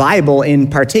 And the Bible in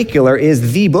particular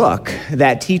is the book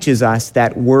that teaches us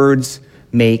that words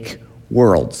make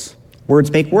worlds.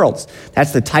 Words make worlds.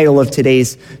 That's the title of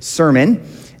today's sermon.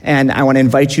 And I want to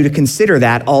invite you to consider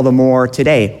that all the more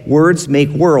today. Words make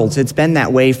worlds. It's been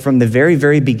that way from the very,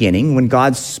 very beginning when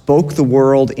God spoke the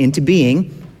world into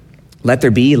being. Let there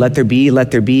be, let there be,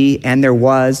 let there be, and there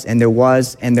was, and there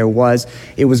was, and there was.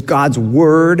 It was God's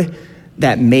word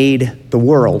that made the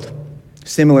world.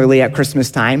 Similarly, at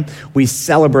Christmas time, we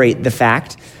celebrate the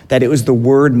fact that it was the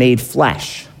Word made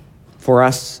flesh for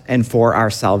us and for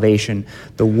our salvation.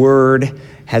 The Word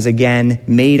has again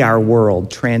made our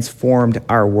world, transformed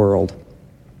our world.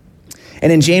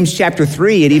 And in James chapter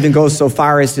 3, it even goes so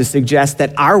far as to suggest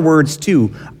that our words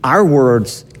too, our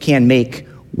words can make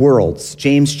worlds.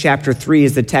 James chapter 3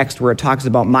 is the text where it talks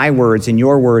about my words and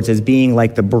your words as being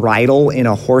like the bridle in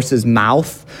a horse's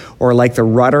mouth or like the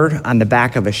rudder on the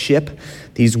back of a ship.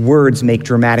 These words make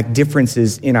dramatic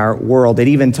differences in our world. It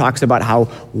even talks about how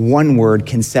one word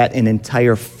can set an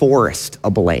entire forest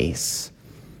ablaze.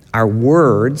 Our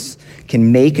words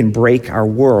can make and break our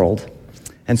world.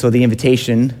 And so the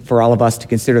invitation for all of us to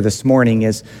consider this morning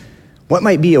is, what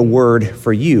might be a word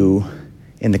for you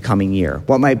in the coming year?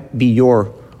 What might be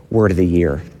your word of the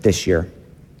year this year?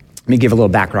 Let me give a little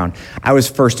background. I was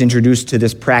first introduced to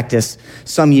this practice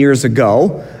some years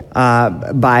ago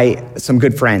by some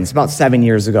good friends, about 7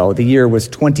 years ago. The year was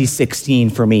 2016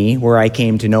 for me, where I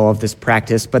came to know of this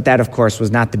practice, but that, of course, was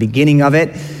not the beginning of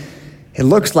it. It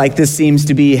looks like this seems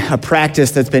to be a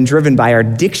practice that's been driven by our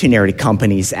dictionary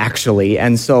companies, actually,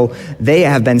 and so they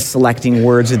have been selecting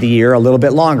words of the year a little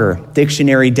bit longer.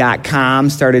 Dictionary.com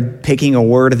started picking a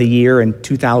word of the year in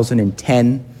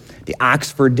 2010. The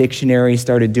Oxford Dictionary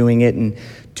started doing it in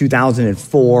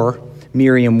 2004.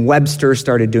 Merriam-Webster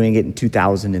started doing it in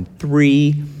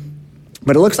 2003.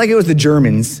 But it looks like it was the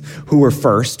Germans who were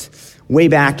first. Way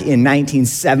back in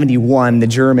 1971, the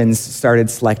Germans started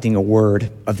selecting a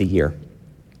word of the year.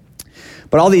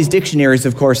 But all these dictionaries,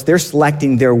 of course, they're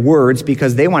selecting their words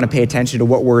because they want to pay attention to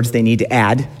what words they need to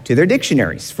add to their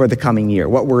dictionaries for the coming year,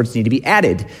 what words need to be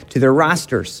added to their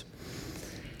rosters.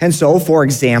 And so, for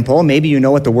example, maybe you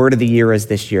know what the word of the year is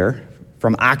this year.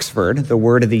 From Oxford, the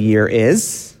word of the year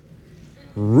is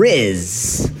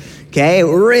Riz. Okay,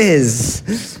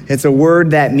 Riz. It's a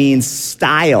word that means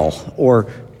style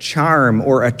or charm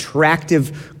or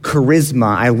attractive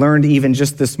charisma. I learned even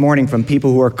just this morning from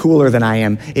people who are cooler than I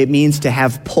am, it means to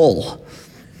have pull.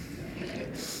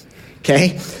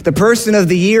 Okay, the person of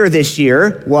the year this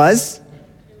year was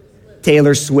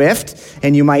Taylor Swift,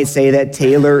 and you might say that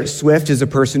Taylor Swift is a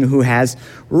person who has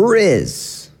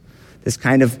riz, this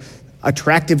kind of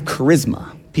attractive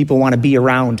charisma. People want to be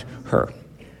around her.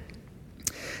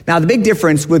 Now, the big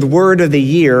difference with word of the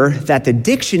year that the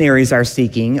dictionaries are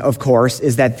seeking, of course,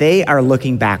 is that they are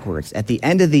looking backwards. At the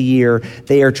end of the year,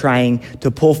 they are trying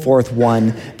to pull forth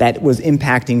one that was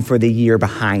impacting for the year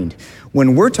behind.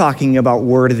 When we're talking about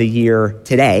word of the year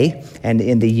today and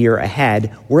in the year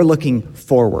ahead, we're looking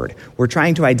forward. We're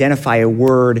trying to identify a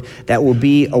word that will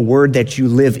be a word that you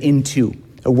live into,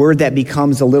 a word that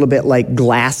becomes a little bit like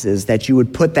glasses, that you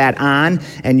would put that on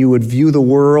and you would view the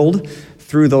world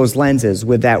through those lenses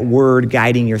with that word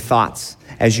guiding your thoughts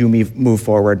as you move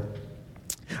forward.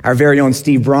 Our very own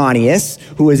Steve Bronius,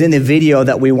 who was in the video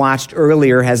that we watched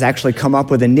earlier, has actually come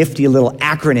up with a nifty little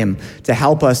acronym to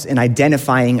help us in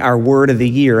identifying our word of the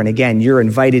year. And again, you're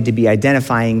invited to be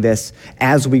identifying this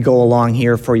as we go along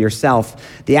here for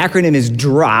yourself. The acronym is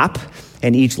DROP,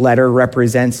 and each letter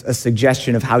represents a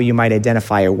suggestion of how you might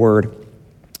identify a word.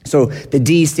 So the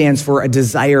D stands for a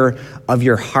desire of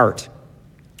your heart,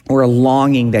 or a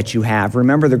longing that you have.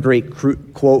 Remember the great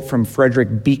quote from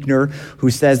Frederick Buechner, who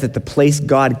says that the place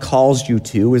God calls you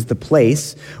to is the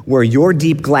place where your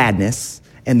deep gladness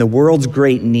and the world's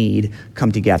great need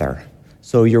come together.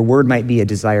 So your word might be a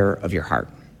desire of your heart.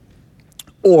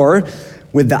 Or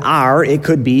with the R, it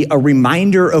could be a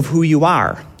reminder of who you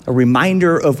are. A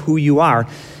reminder of who you are.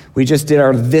 We just did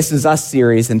our This Is Us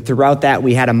series, and throughout that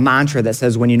we had a mantra that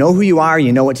says, when you know who you are,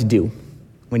 you know what to do.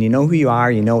 When you know who you are,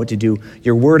 you know what to do.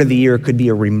 Your word of the year could be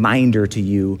a reminder to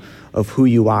you of who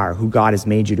you are, who God has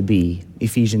made you to be,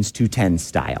 Ephesians 2:10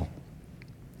 style.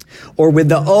 Or with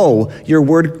the O, your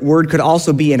word could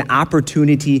also be an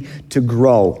opportunity to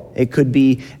grow. It could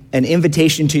be an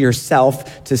invitation to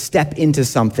yourself to step into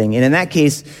something. And in that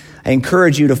case, I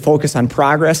encourage you to focus on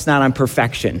progress, not on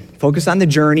perfection. Focus on the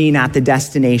journey, not the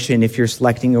destination, if you're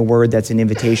selecting a word that's an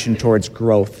invitation towards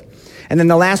growth. And then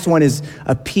the last one is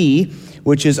a P,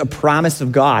 which is a promise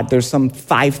of God. There's some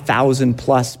 5,000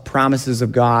 plus promises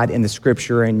of God in the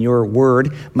scripture, and your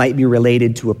word might be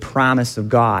related to a promise of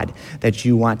God that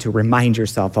you want to remind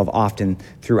yourself of often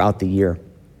throughout the year.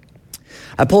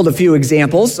 I pulled a few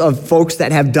examples of folks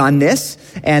that have done this.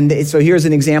 And so here's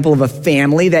an example of a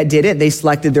family that did it. They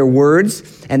selected their words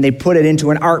and they put it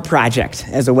into an art project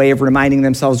as a way of reminding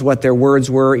themselves what their words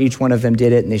were. Each one of them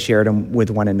did it and they shared them with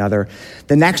one another.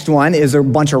 The next one is a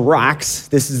bunch of rocks.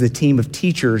 This is a team of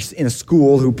teachers in a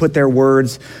school who put their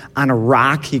words on a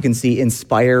rock. You can see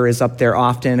Inspire is up there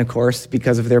often, of course,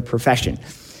 because of their profession.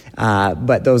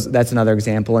 But that's another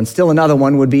example. And still another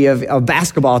one would be a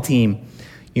basketball team.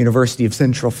 University of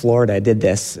Central Florida did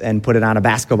this and put it on a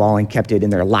basketball and kept it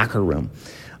in their locker room.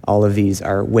 All of these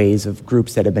are ways of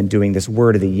groups that have been doing this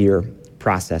Word of the Year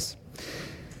process.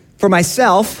 For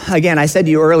myself, again, I said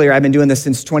to you earlier, I've been doing this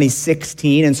since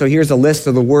 2016, and so here's a list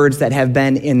of the words that have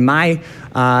been in my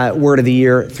Word of the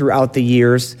Year throughout the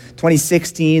years.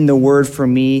 2016, the word for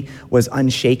me was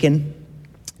unshaken.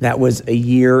 That was a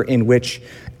year in which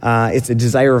it's a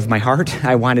desire of my heart.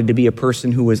 I wanted to be a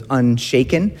person who was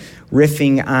unshaken,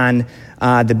 riffing on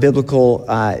the biblical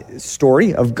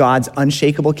story of God's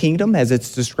unshakable kingdom as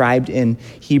it's described in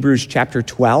Hebrews chapter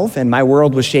 12. And my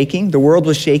world was shaking. The world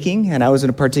was shaking, and I was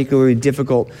in a particularly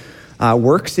difficult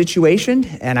work situation,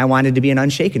 and I wanted to be an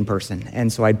unshaken person.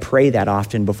 And so I'd pray that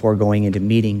often before going into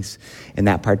meetings in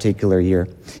that particular year.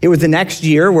 It was the next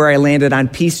year where I landed on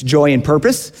peace, joy, and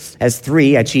purpose as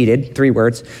I cheated, 3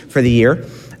 words for the year.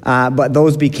 But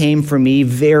those became for me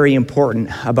very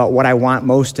important about what I want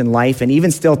most in life. And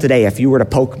even still today, if you were to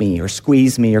poke me or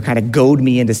squeeze me or kind of goad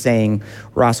me into saying,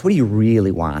 Ross, what do you really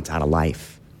want out of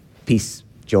life? Peace,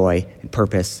 joy, and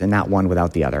purpose, and not one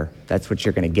without the other. That's what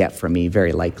you're going to get from me,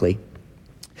 very likely.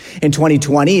 In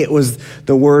 2020,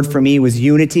 the word for me was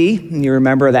unity. And you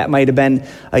remember that might have been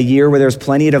a year where there's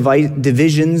plenty of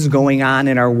divisions going on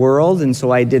in our world. And so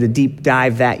I did a deep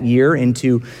dive that year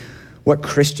into what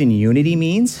Christian unity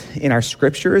means in our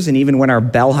scriptures. And even when our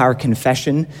Belhar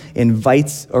Confession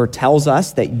invites or tells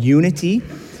us that unity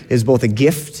is both a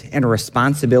gift and a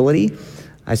responsibility,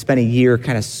 I spent a year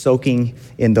kind of soaking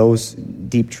in those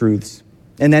deep truths.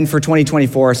 And then for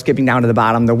 2024, skipping down to the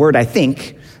bottom, the word I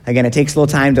think, again, it takes a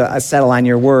little time to settle on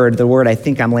your word. The word I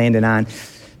think I'm landing on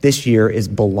this year is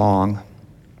belong.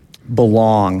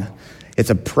 Belong. It's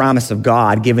a promise of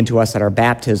God given to us at our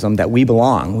baptism that we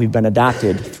belong. We've been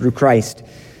adopted through Christ.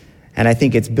 And I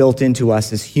think it's built into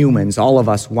us as humans. All of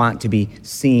us want to be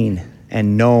seen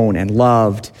and known and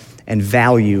loved and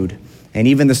valued. And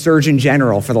even the Surgeon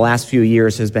General for the last few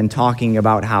years has been talking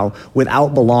about how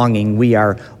without belonging, we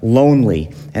are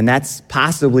lonely. And that's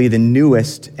possibly the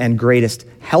newest and greatest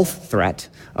health threat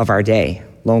of our day,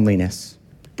 loneliness.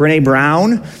 Brené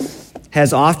Brown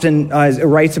has often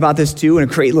writes about this too in a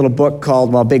great little book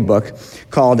big book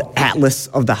called Atlas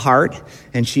of the Heart.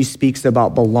 And she speaks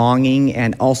about belonging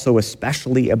and also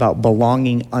especially about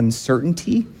belonging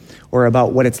uncertainty or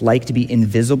about what it's like to be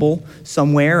invisible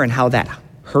somewhere and how that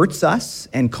hurts us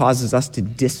and causes us to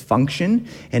dysfunction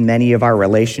in many of our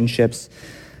relationships.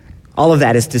 All of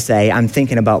that is to say, I'm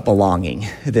thinking about belonging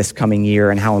this coming year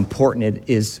and how important it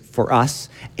is for us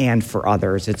and for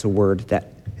others. It's a word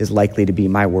that is likely to be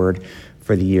my word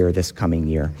for the year this coming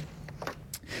year.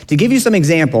 To give you some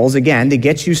examples, again, to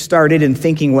get you started in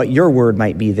thinking what your word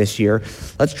might be this year,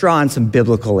 let's draw on some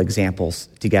biblical examples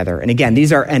together. And again,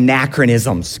 these are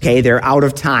anachronisms, okay? They're out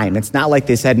of time. It's not like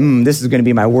they said, this is going to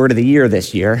be my word of the year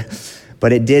this year.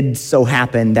 But it did so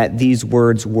happen that these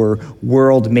words were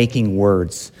world-making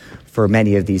words for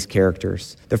many of these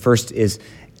characters. The first is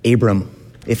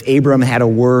Abram. If Abram had a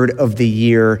word of the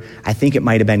year, I think it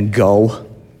might have been go.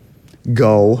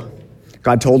 Go.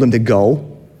 God told him to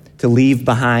go, to leave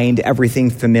behind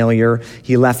everything familiar.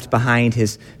 He left behind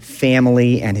his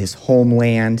family and his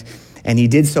homeland, and he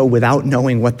did so without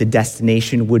knowing what the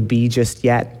destination would be just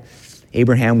yet.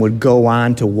 Abraham would go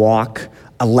on to walk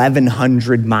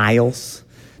 1,100 miles,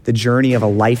 the journey of a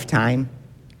lifetime.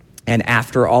 And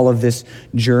after all of this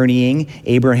journeying,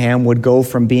 Abraham would go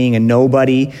from being a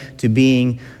nobody to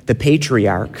being the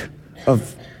patriarch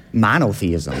of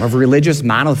monotheism, of religious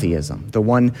monotheism, the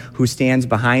one who stands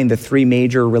behind the three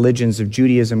major religions of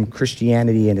Judaism,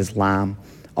 Christianity, and Islam,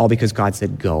 all because God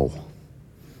said go.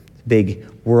 Big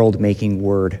world-making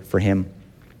word for him.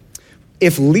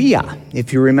 If Leah,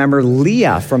 if you remember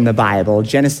Leah from the Bible,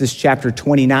 Genesis chapter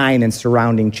 29 and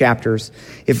surrounding chapters,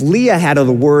 if Leah had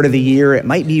the word of the year, it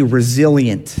might be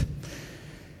resilient.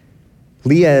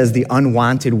 Leah is the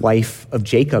unwanted wife of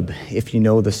Jacob, if you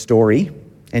know the story.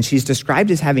 And she's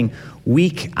described as having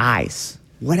weak eyes,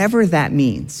 whatever that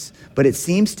means. But it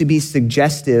seems to be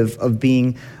suggestive of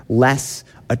being less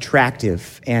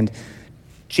attractive. And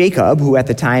Jacob, who at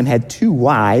the time had two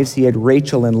wives, he had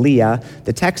Rachel and Leah.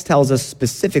 The text tells us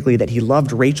specifically that he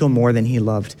loved Rachel more than he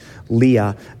loved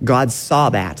Leah. God saw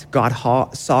that. God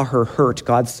saw her hurt.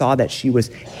 God saw that she was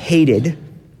hated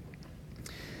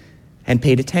and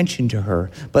paid attention to her.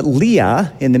 But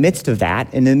Leah, in the midst of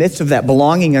that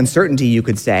belonging uncertainty, you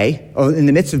could say, in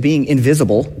the midst of being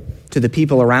invisible to the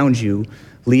people around you,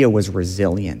 Leah was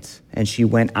resilient. And she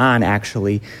went on,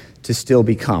 actually, to still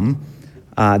become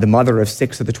the mother of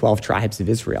 6 of the 12 tribes of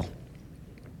Israel.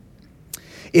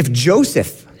 If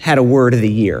Joseph had a word of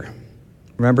the year,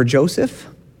 remember Joseph?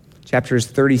 Chapters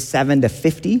 37 to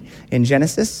 50 in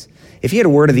Genesis. If he had a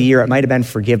word of the year, it might have been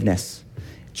forgiveness.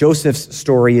 Joseph's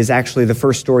story is actually the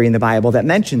first story in the Bible that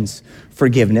mentions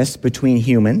forgiveness between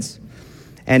humans.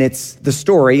 And it's the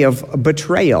story of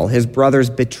betrayal. His brothers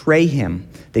betray him.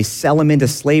 They sell him into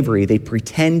slavery. They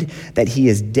pretend that he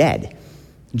is dead.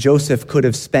 Joseph could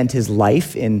have spent his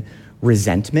life in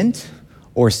resentment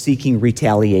or seeking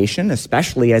retaliation,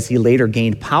 especially as he later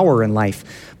gained power in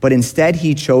life. But instead,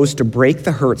 he chose to break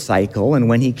the hurt cycle. And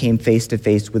when he came face to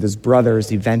face with his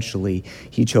brothers, eventually,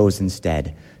 he chose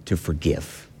instead to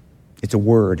forgive. It's a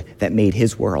word that made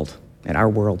his world and our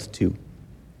world too.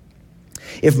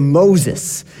 If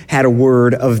Moses had a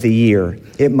word of the year,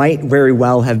 it might very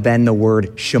well have been the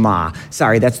word Shema.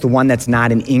 Sorry, that's the one that's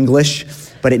not in English,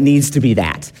 but it needs to be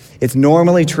that. It's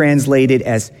normally translated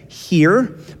as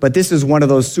hear, but this is one of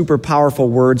those super powerful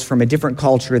words from a different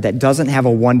culture that doesn't have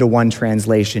a one-to-one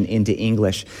translation into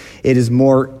English. It is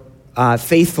more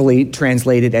faithfully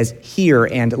translated as hear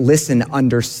and listen,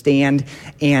 understand,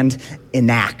 and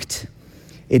enact.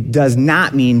 It does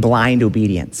not mean blind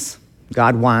obedience.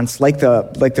 God wants, like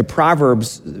the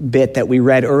Proverbs bit that we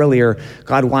read earlier,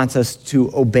 God wants us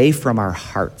to obey from our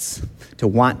hearts, to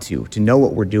want to know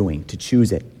what we're doing, to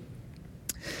choose it.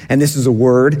 And this is a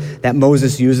word that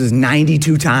Moses uses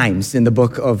 92 times in the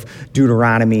book of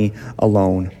Deuteronomy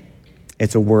alone.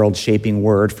 It's a world-shaping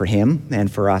word for him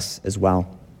and for us as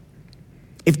well.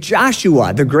 If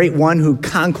Joshua, the great one who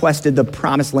conquested the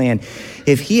promised land,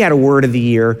 if he had a word of the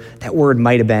year, that word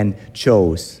might have been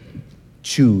choose.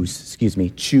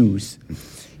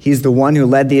 He's the one who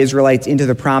led the Israelites into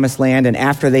the promised land, and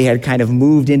after they had kind of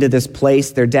moved into this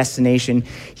place, their destination,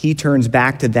 he turns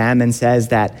back to them and says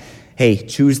that, hey,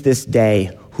 choose this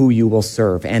day who you will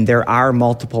serve. And there are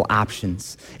multiple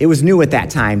options. It was new at that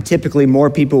time. Typically,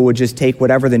 more people would just take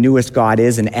whatever the newest god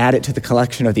is and add it to the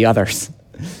collection of the others.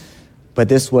 But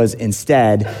this was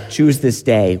instead, choose this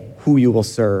day who you will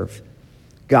serve,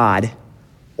 God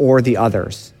or the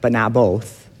others, but not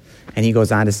both. And he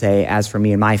goes on to say, as for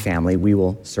me and my family, we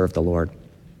will serve the Lord.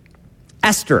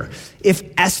 Esther. If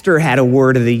Esther had a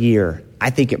word of the year, I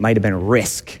think it might have been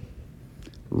risk.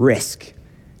 Risk. Do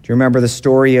you remember the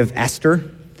story of Esther?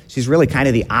 She's really kind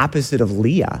of the opposite of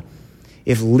Leah.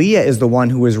 If Leah is the one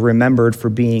who is remembered for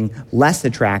being less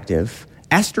attractive,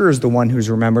 Esther is the one who's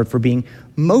remembered for being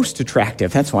most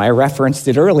attractive. That's why I referenced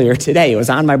it earlier today. It was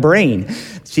on my brain.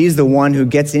 She's the one who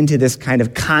gets into this kind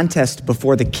of contest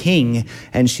before the king,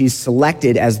 and she's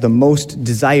selected as the most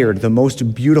desired, the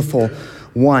most beautiful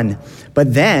one.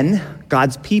 But then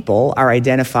God's people are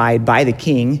identified by the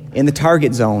king in the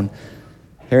target zone.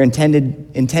 They're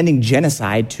intending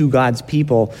genocide to God's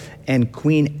people, and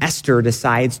Queen Esther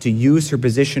decides to use her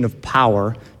position of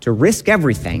power to risk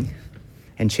everything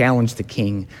and challenge the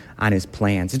king on his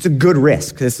plans. It's a good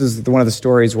risk. This is one of the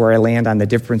stories where I land on the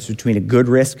difference between a good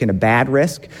risk and a bad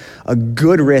risk. A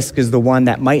good risk is the one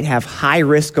that might have high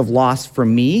risk of loss for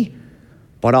me,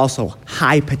 but also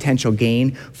high potential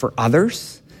gain for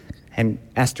others. And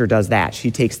Esther does that. She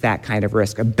takes that kind of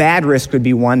risk. A bad risk would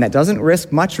be one that doesn't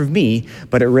risk much of me,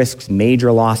 but it risks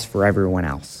major loss for everyone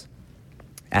else.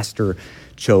 Esther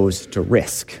chose to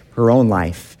risk her own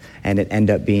life, and it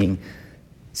ended up being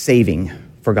saving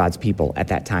for God's people at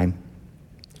that time.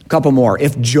 A couple more.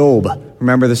 If Job,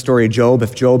 remember the story of Job?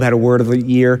 If Job had a word of the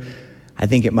year, I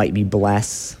think it might be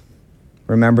bless.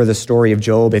 Remember the story of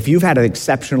Job? If you've had an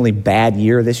exceptionally bad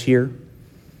year this year,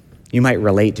 you might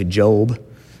relate to Job.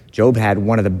 Job had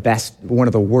one of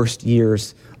the worst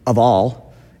years of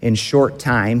all. In short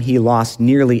time, he lost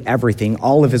nearly everything,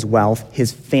 all of his wealth,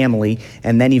 his family,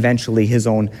 and then eventually his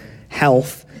own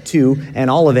health too, and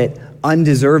all of it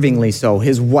undeservingly so.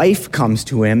 His wife comes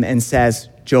to him and says,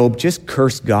 Job, just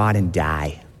curse God and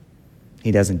die.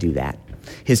 He doesn't do that.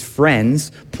 His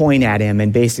friends point at him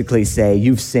and basically say,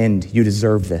 you've sinned, you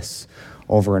deserve this,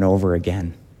 over and over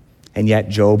again. And yet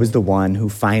Job is the one who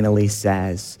finally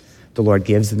says, the Lord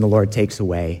gives and the Lord takes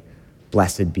away.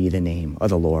 Blessed be the name of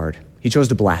the Lord. He chose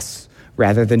to bless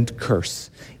rather than to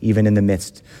curse, even in the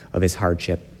midst of his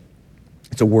hardship.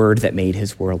 It's a word that made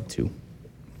his world too.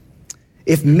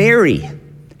 If Mary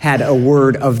had a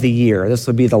word of the year, this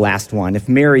will be the last one. If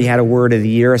Mary had a word of the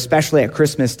year, especially at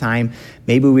Christmas time,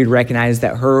 maybe we'd recognize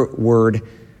that her word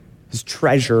is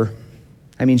treasure.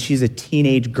 I mean, she's a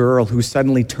teenage girl who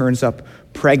suddenly turns up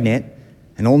pregnant,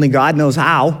 and only God knows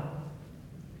how.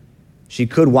 She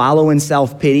could wallow in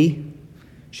self-pity.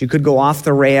 She could go off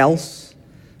the rails,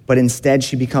 but instead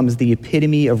she becomes the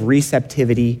epitome of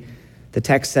receptivity. The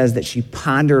text says that she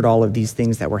pondered all of these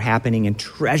things that were happening and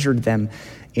treasured them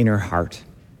in her heart.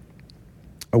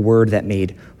 A word that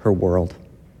made her world.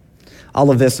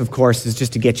 All of this, of course, is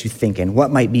just to get you thinking.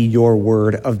 What might be your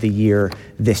word of the year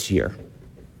this year?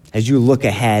 As you look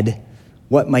ahead,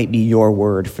 what might be your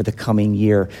word for the coming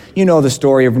year? You know the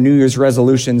story of New Year's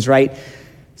resolutions, right?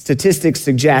 Statistics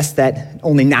suggest that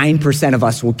only 9% of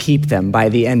us will keep them by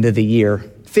the end of the year.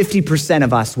 50%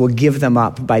 of us will give them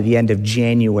up by the end of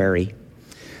January.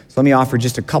 So let me offer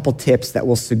just a couple tips that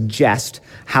will suggest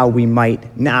how we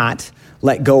might not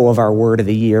let go of our word of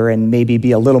the year and maybe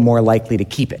be a little more likely to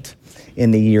keep it in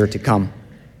the year to come.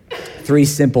 3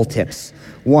 simple tips.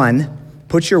 1,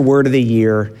 put your word of the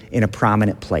year in a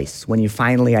prominent place. When you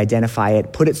finally identify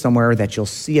it, put it somewhere that you'll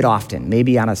see it often,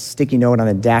 maybe on a sticky note on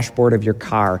the dashboard of your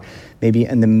car, maybe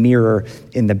in the mirror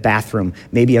in the bathroom,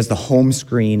 maybe as the home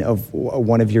screen of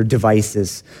one of your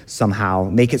devices somehow.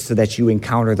 Make it so that you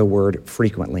encounter the word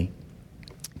frequently.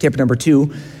 Tip number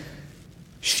 2,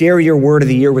 share your word of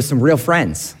the year with some real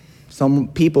friends, some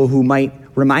people who might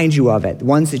remind you of it,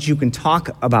 ones that you can talk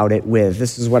about it with.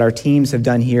 This is what our teams have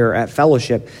done here at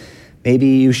Fellowship. Maybe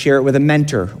you share it with a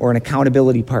mentor or an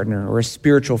accountability partner or a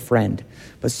spiritual friend,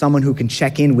 but someone who can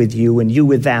check in with you and you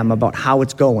with them about how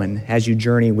it's going as you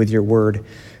journey with your word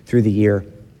through the year.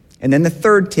 And then the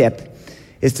 3rd tip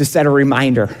is to set a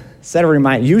reminder. Set a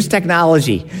reminder. Use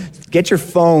technology. Get your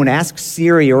phone, ask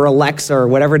Siri or Alexa or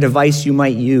whatever device you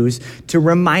might use to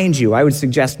remind you. I would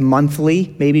suggest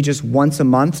monthly, maybe just once a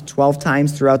month, 12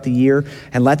 times throughout the year,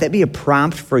 and let that be a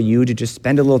prompt for you to just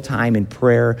spend a little time in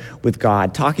prayer with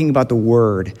God, talking about the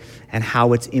Word and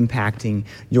how it's impacting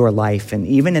your life. And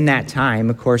even in that time,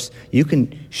 of course, you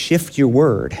can shift your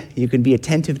word. You can be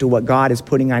attentive to what God is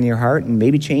putting on your heart and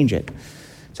maybe change it.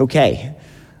 It's okay,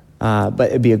 but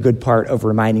it'd be a good part of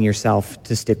reminding yourself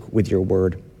to stick with your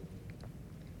word.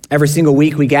 Every single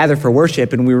week we gather for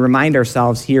worship and we remind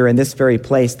ourselves here in this very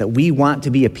place that we want to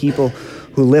be a people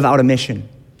who live out a mission.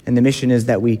 And the mission is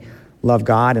that we love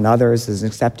God and others as an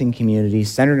accepting community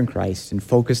centered in Christ and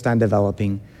focused on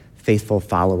developing faithful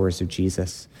followers of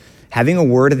Jesus. Having a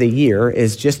word of the year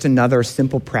is just another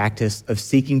simple practice of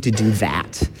seeking to do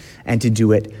that and to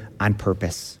do it on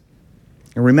purpose.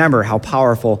 And remember how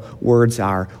powerful words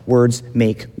are. Words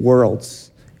make worlds.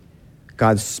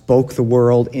 God spoke the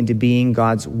world into being.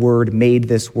 God's word made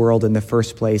this world in the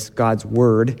first place. God's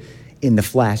word in the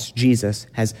flesh, Jesus,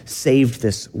 has saved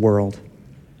this world.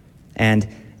 And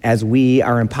as we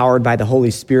are empowered by the Holy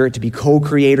Spirit to be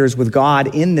co-creators with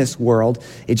God in this world,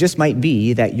 it just might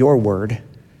be that your word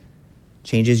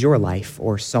changes your life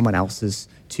or someone else's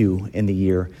too in the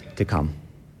year to come.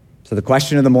 So the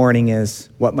question of the morning is,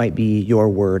 what might be your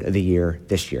word of the year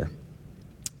this year?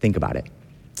 Think about it.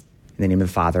 In the name of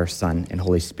the Father, Son, and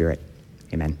Holy Spirit.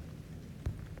 Amen.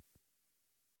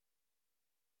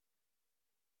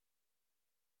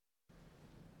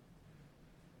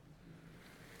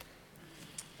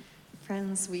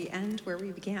 Friends, we end where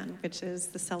we began, which is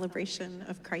the celebration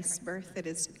of Christ's birth. It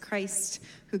is Christ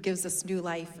who gives us new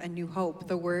life and new hope,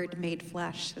 the Word made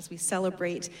flesh. As we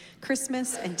celebrate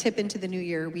Christmas and tip into the new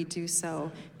year, we do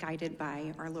so guided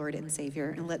by our Lord and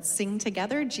Savior. And let's sing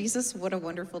together, Jesus, What a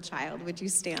Wonderful Child. Would you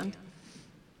stand?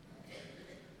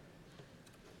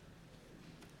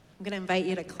 I'm going to invite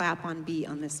you to clap on beat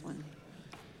on this one.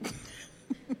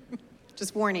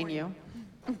 Just warning you.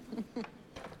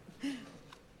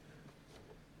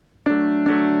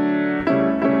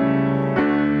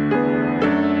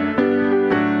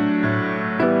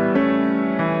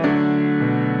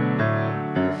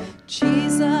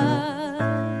 Jesus,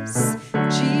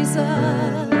 Jesus,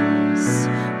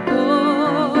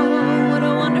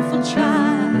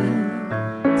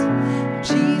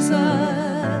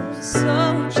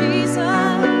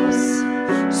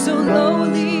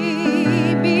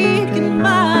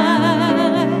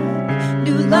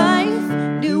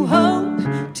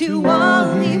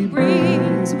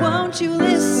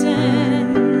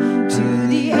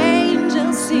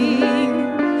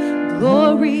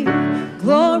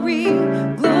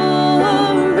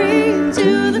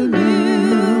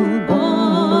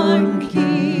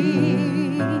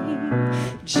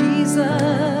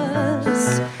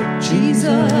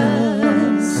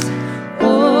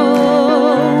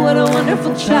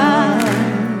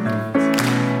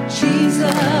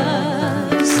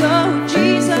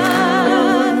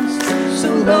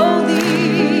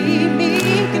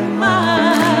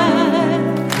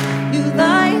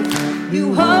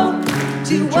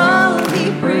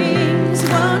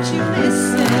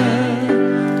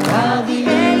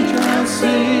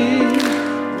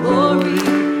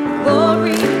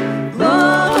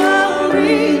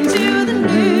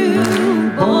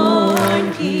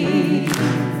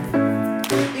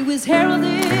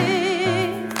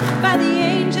 by the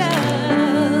angels,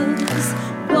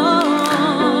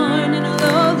 born in a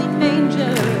lowly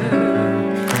manger.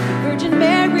 Virgin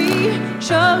Mary,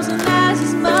 chosen as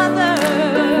his mother,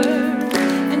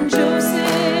 and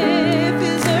Joseph,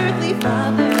 his earthly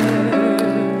father.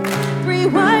 3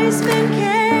 wise men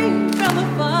came from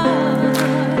afar.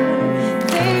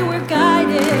 They were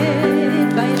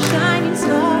guided by a shining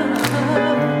star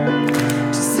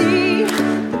to see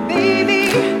the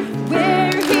baby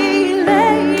where he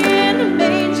lay in a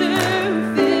manger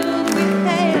filled with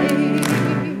hay.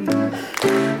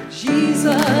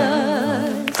 Jesus,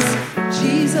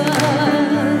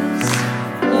 Jesus,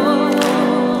 oh,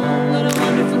 what a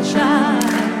wonderful child.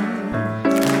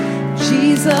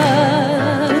 Jesus,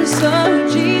 oh,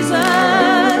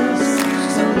 Jesus,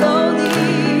 so lowly,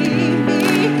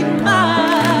 meek and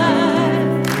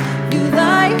mild. New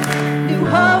life, new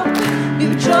hope,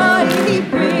 new joy he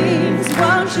brings.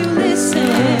 Won't you listen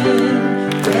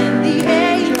when the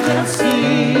angels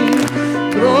sing?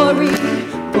 Glory,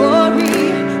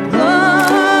 glory,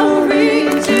 glory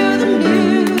to the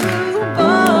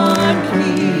newborn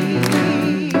King.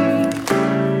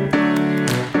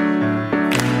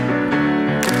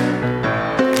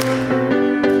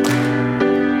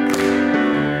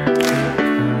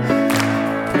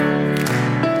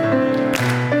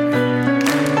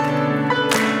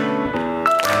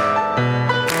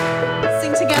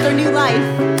 Sing together, new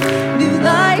life, new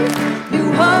life,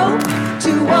 new hope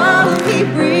to all he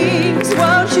brings.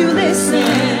 Won't you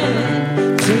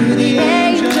listen to the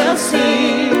angels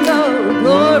sing? Oh,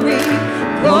 glory,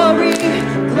 glory,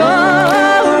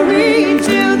 glory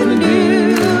to the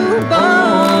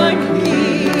newborn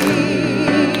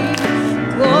King.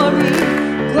 Glory,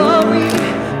 glory,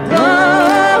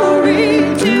 glory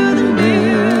to the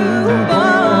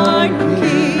newborn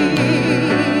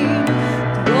King.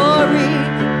 Glory,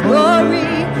 glory,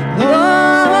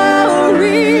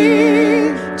 glory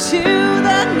to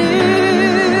the newborn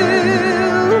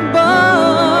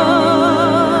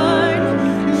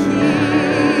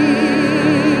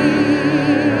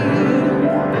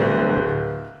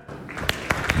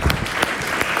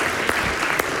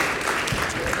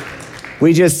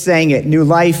We just sang it. New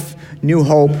life, new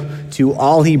hope to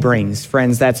all he brings.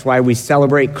 Friends, that's why we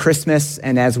celebrate Christmas.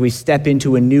 And as we step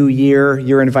into a new year,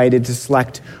 you're invited to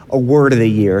select a word of the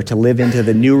year to live into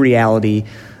the new reality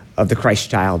of the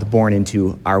Christ child born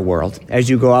into our world. As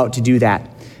you go out to do that,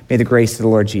 may the grace of the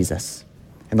Lord Jesus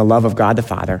and the love of God the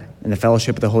Father and the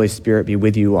fellowship of the Holy Spirit be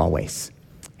with you always.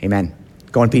 Amen.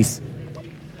 Go in peace.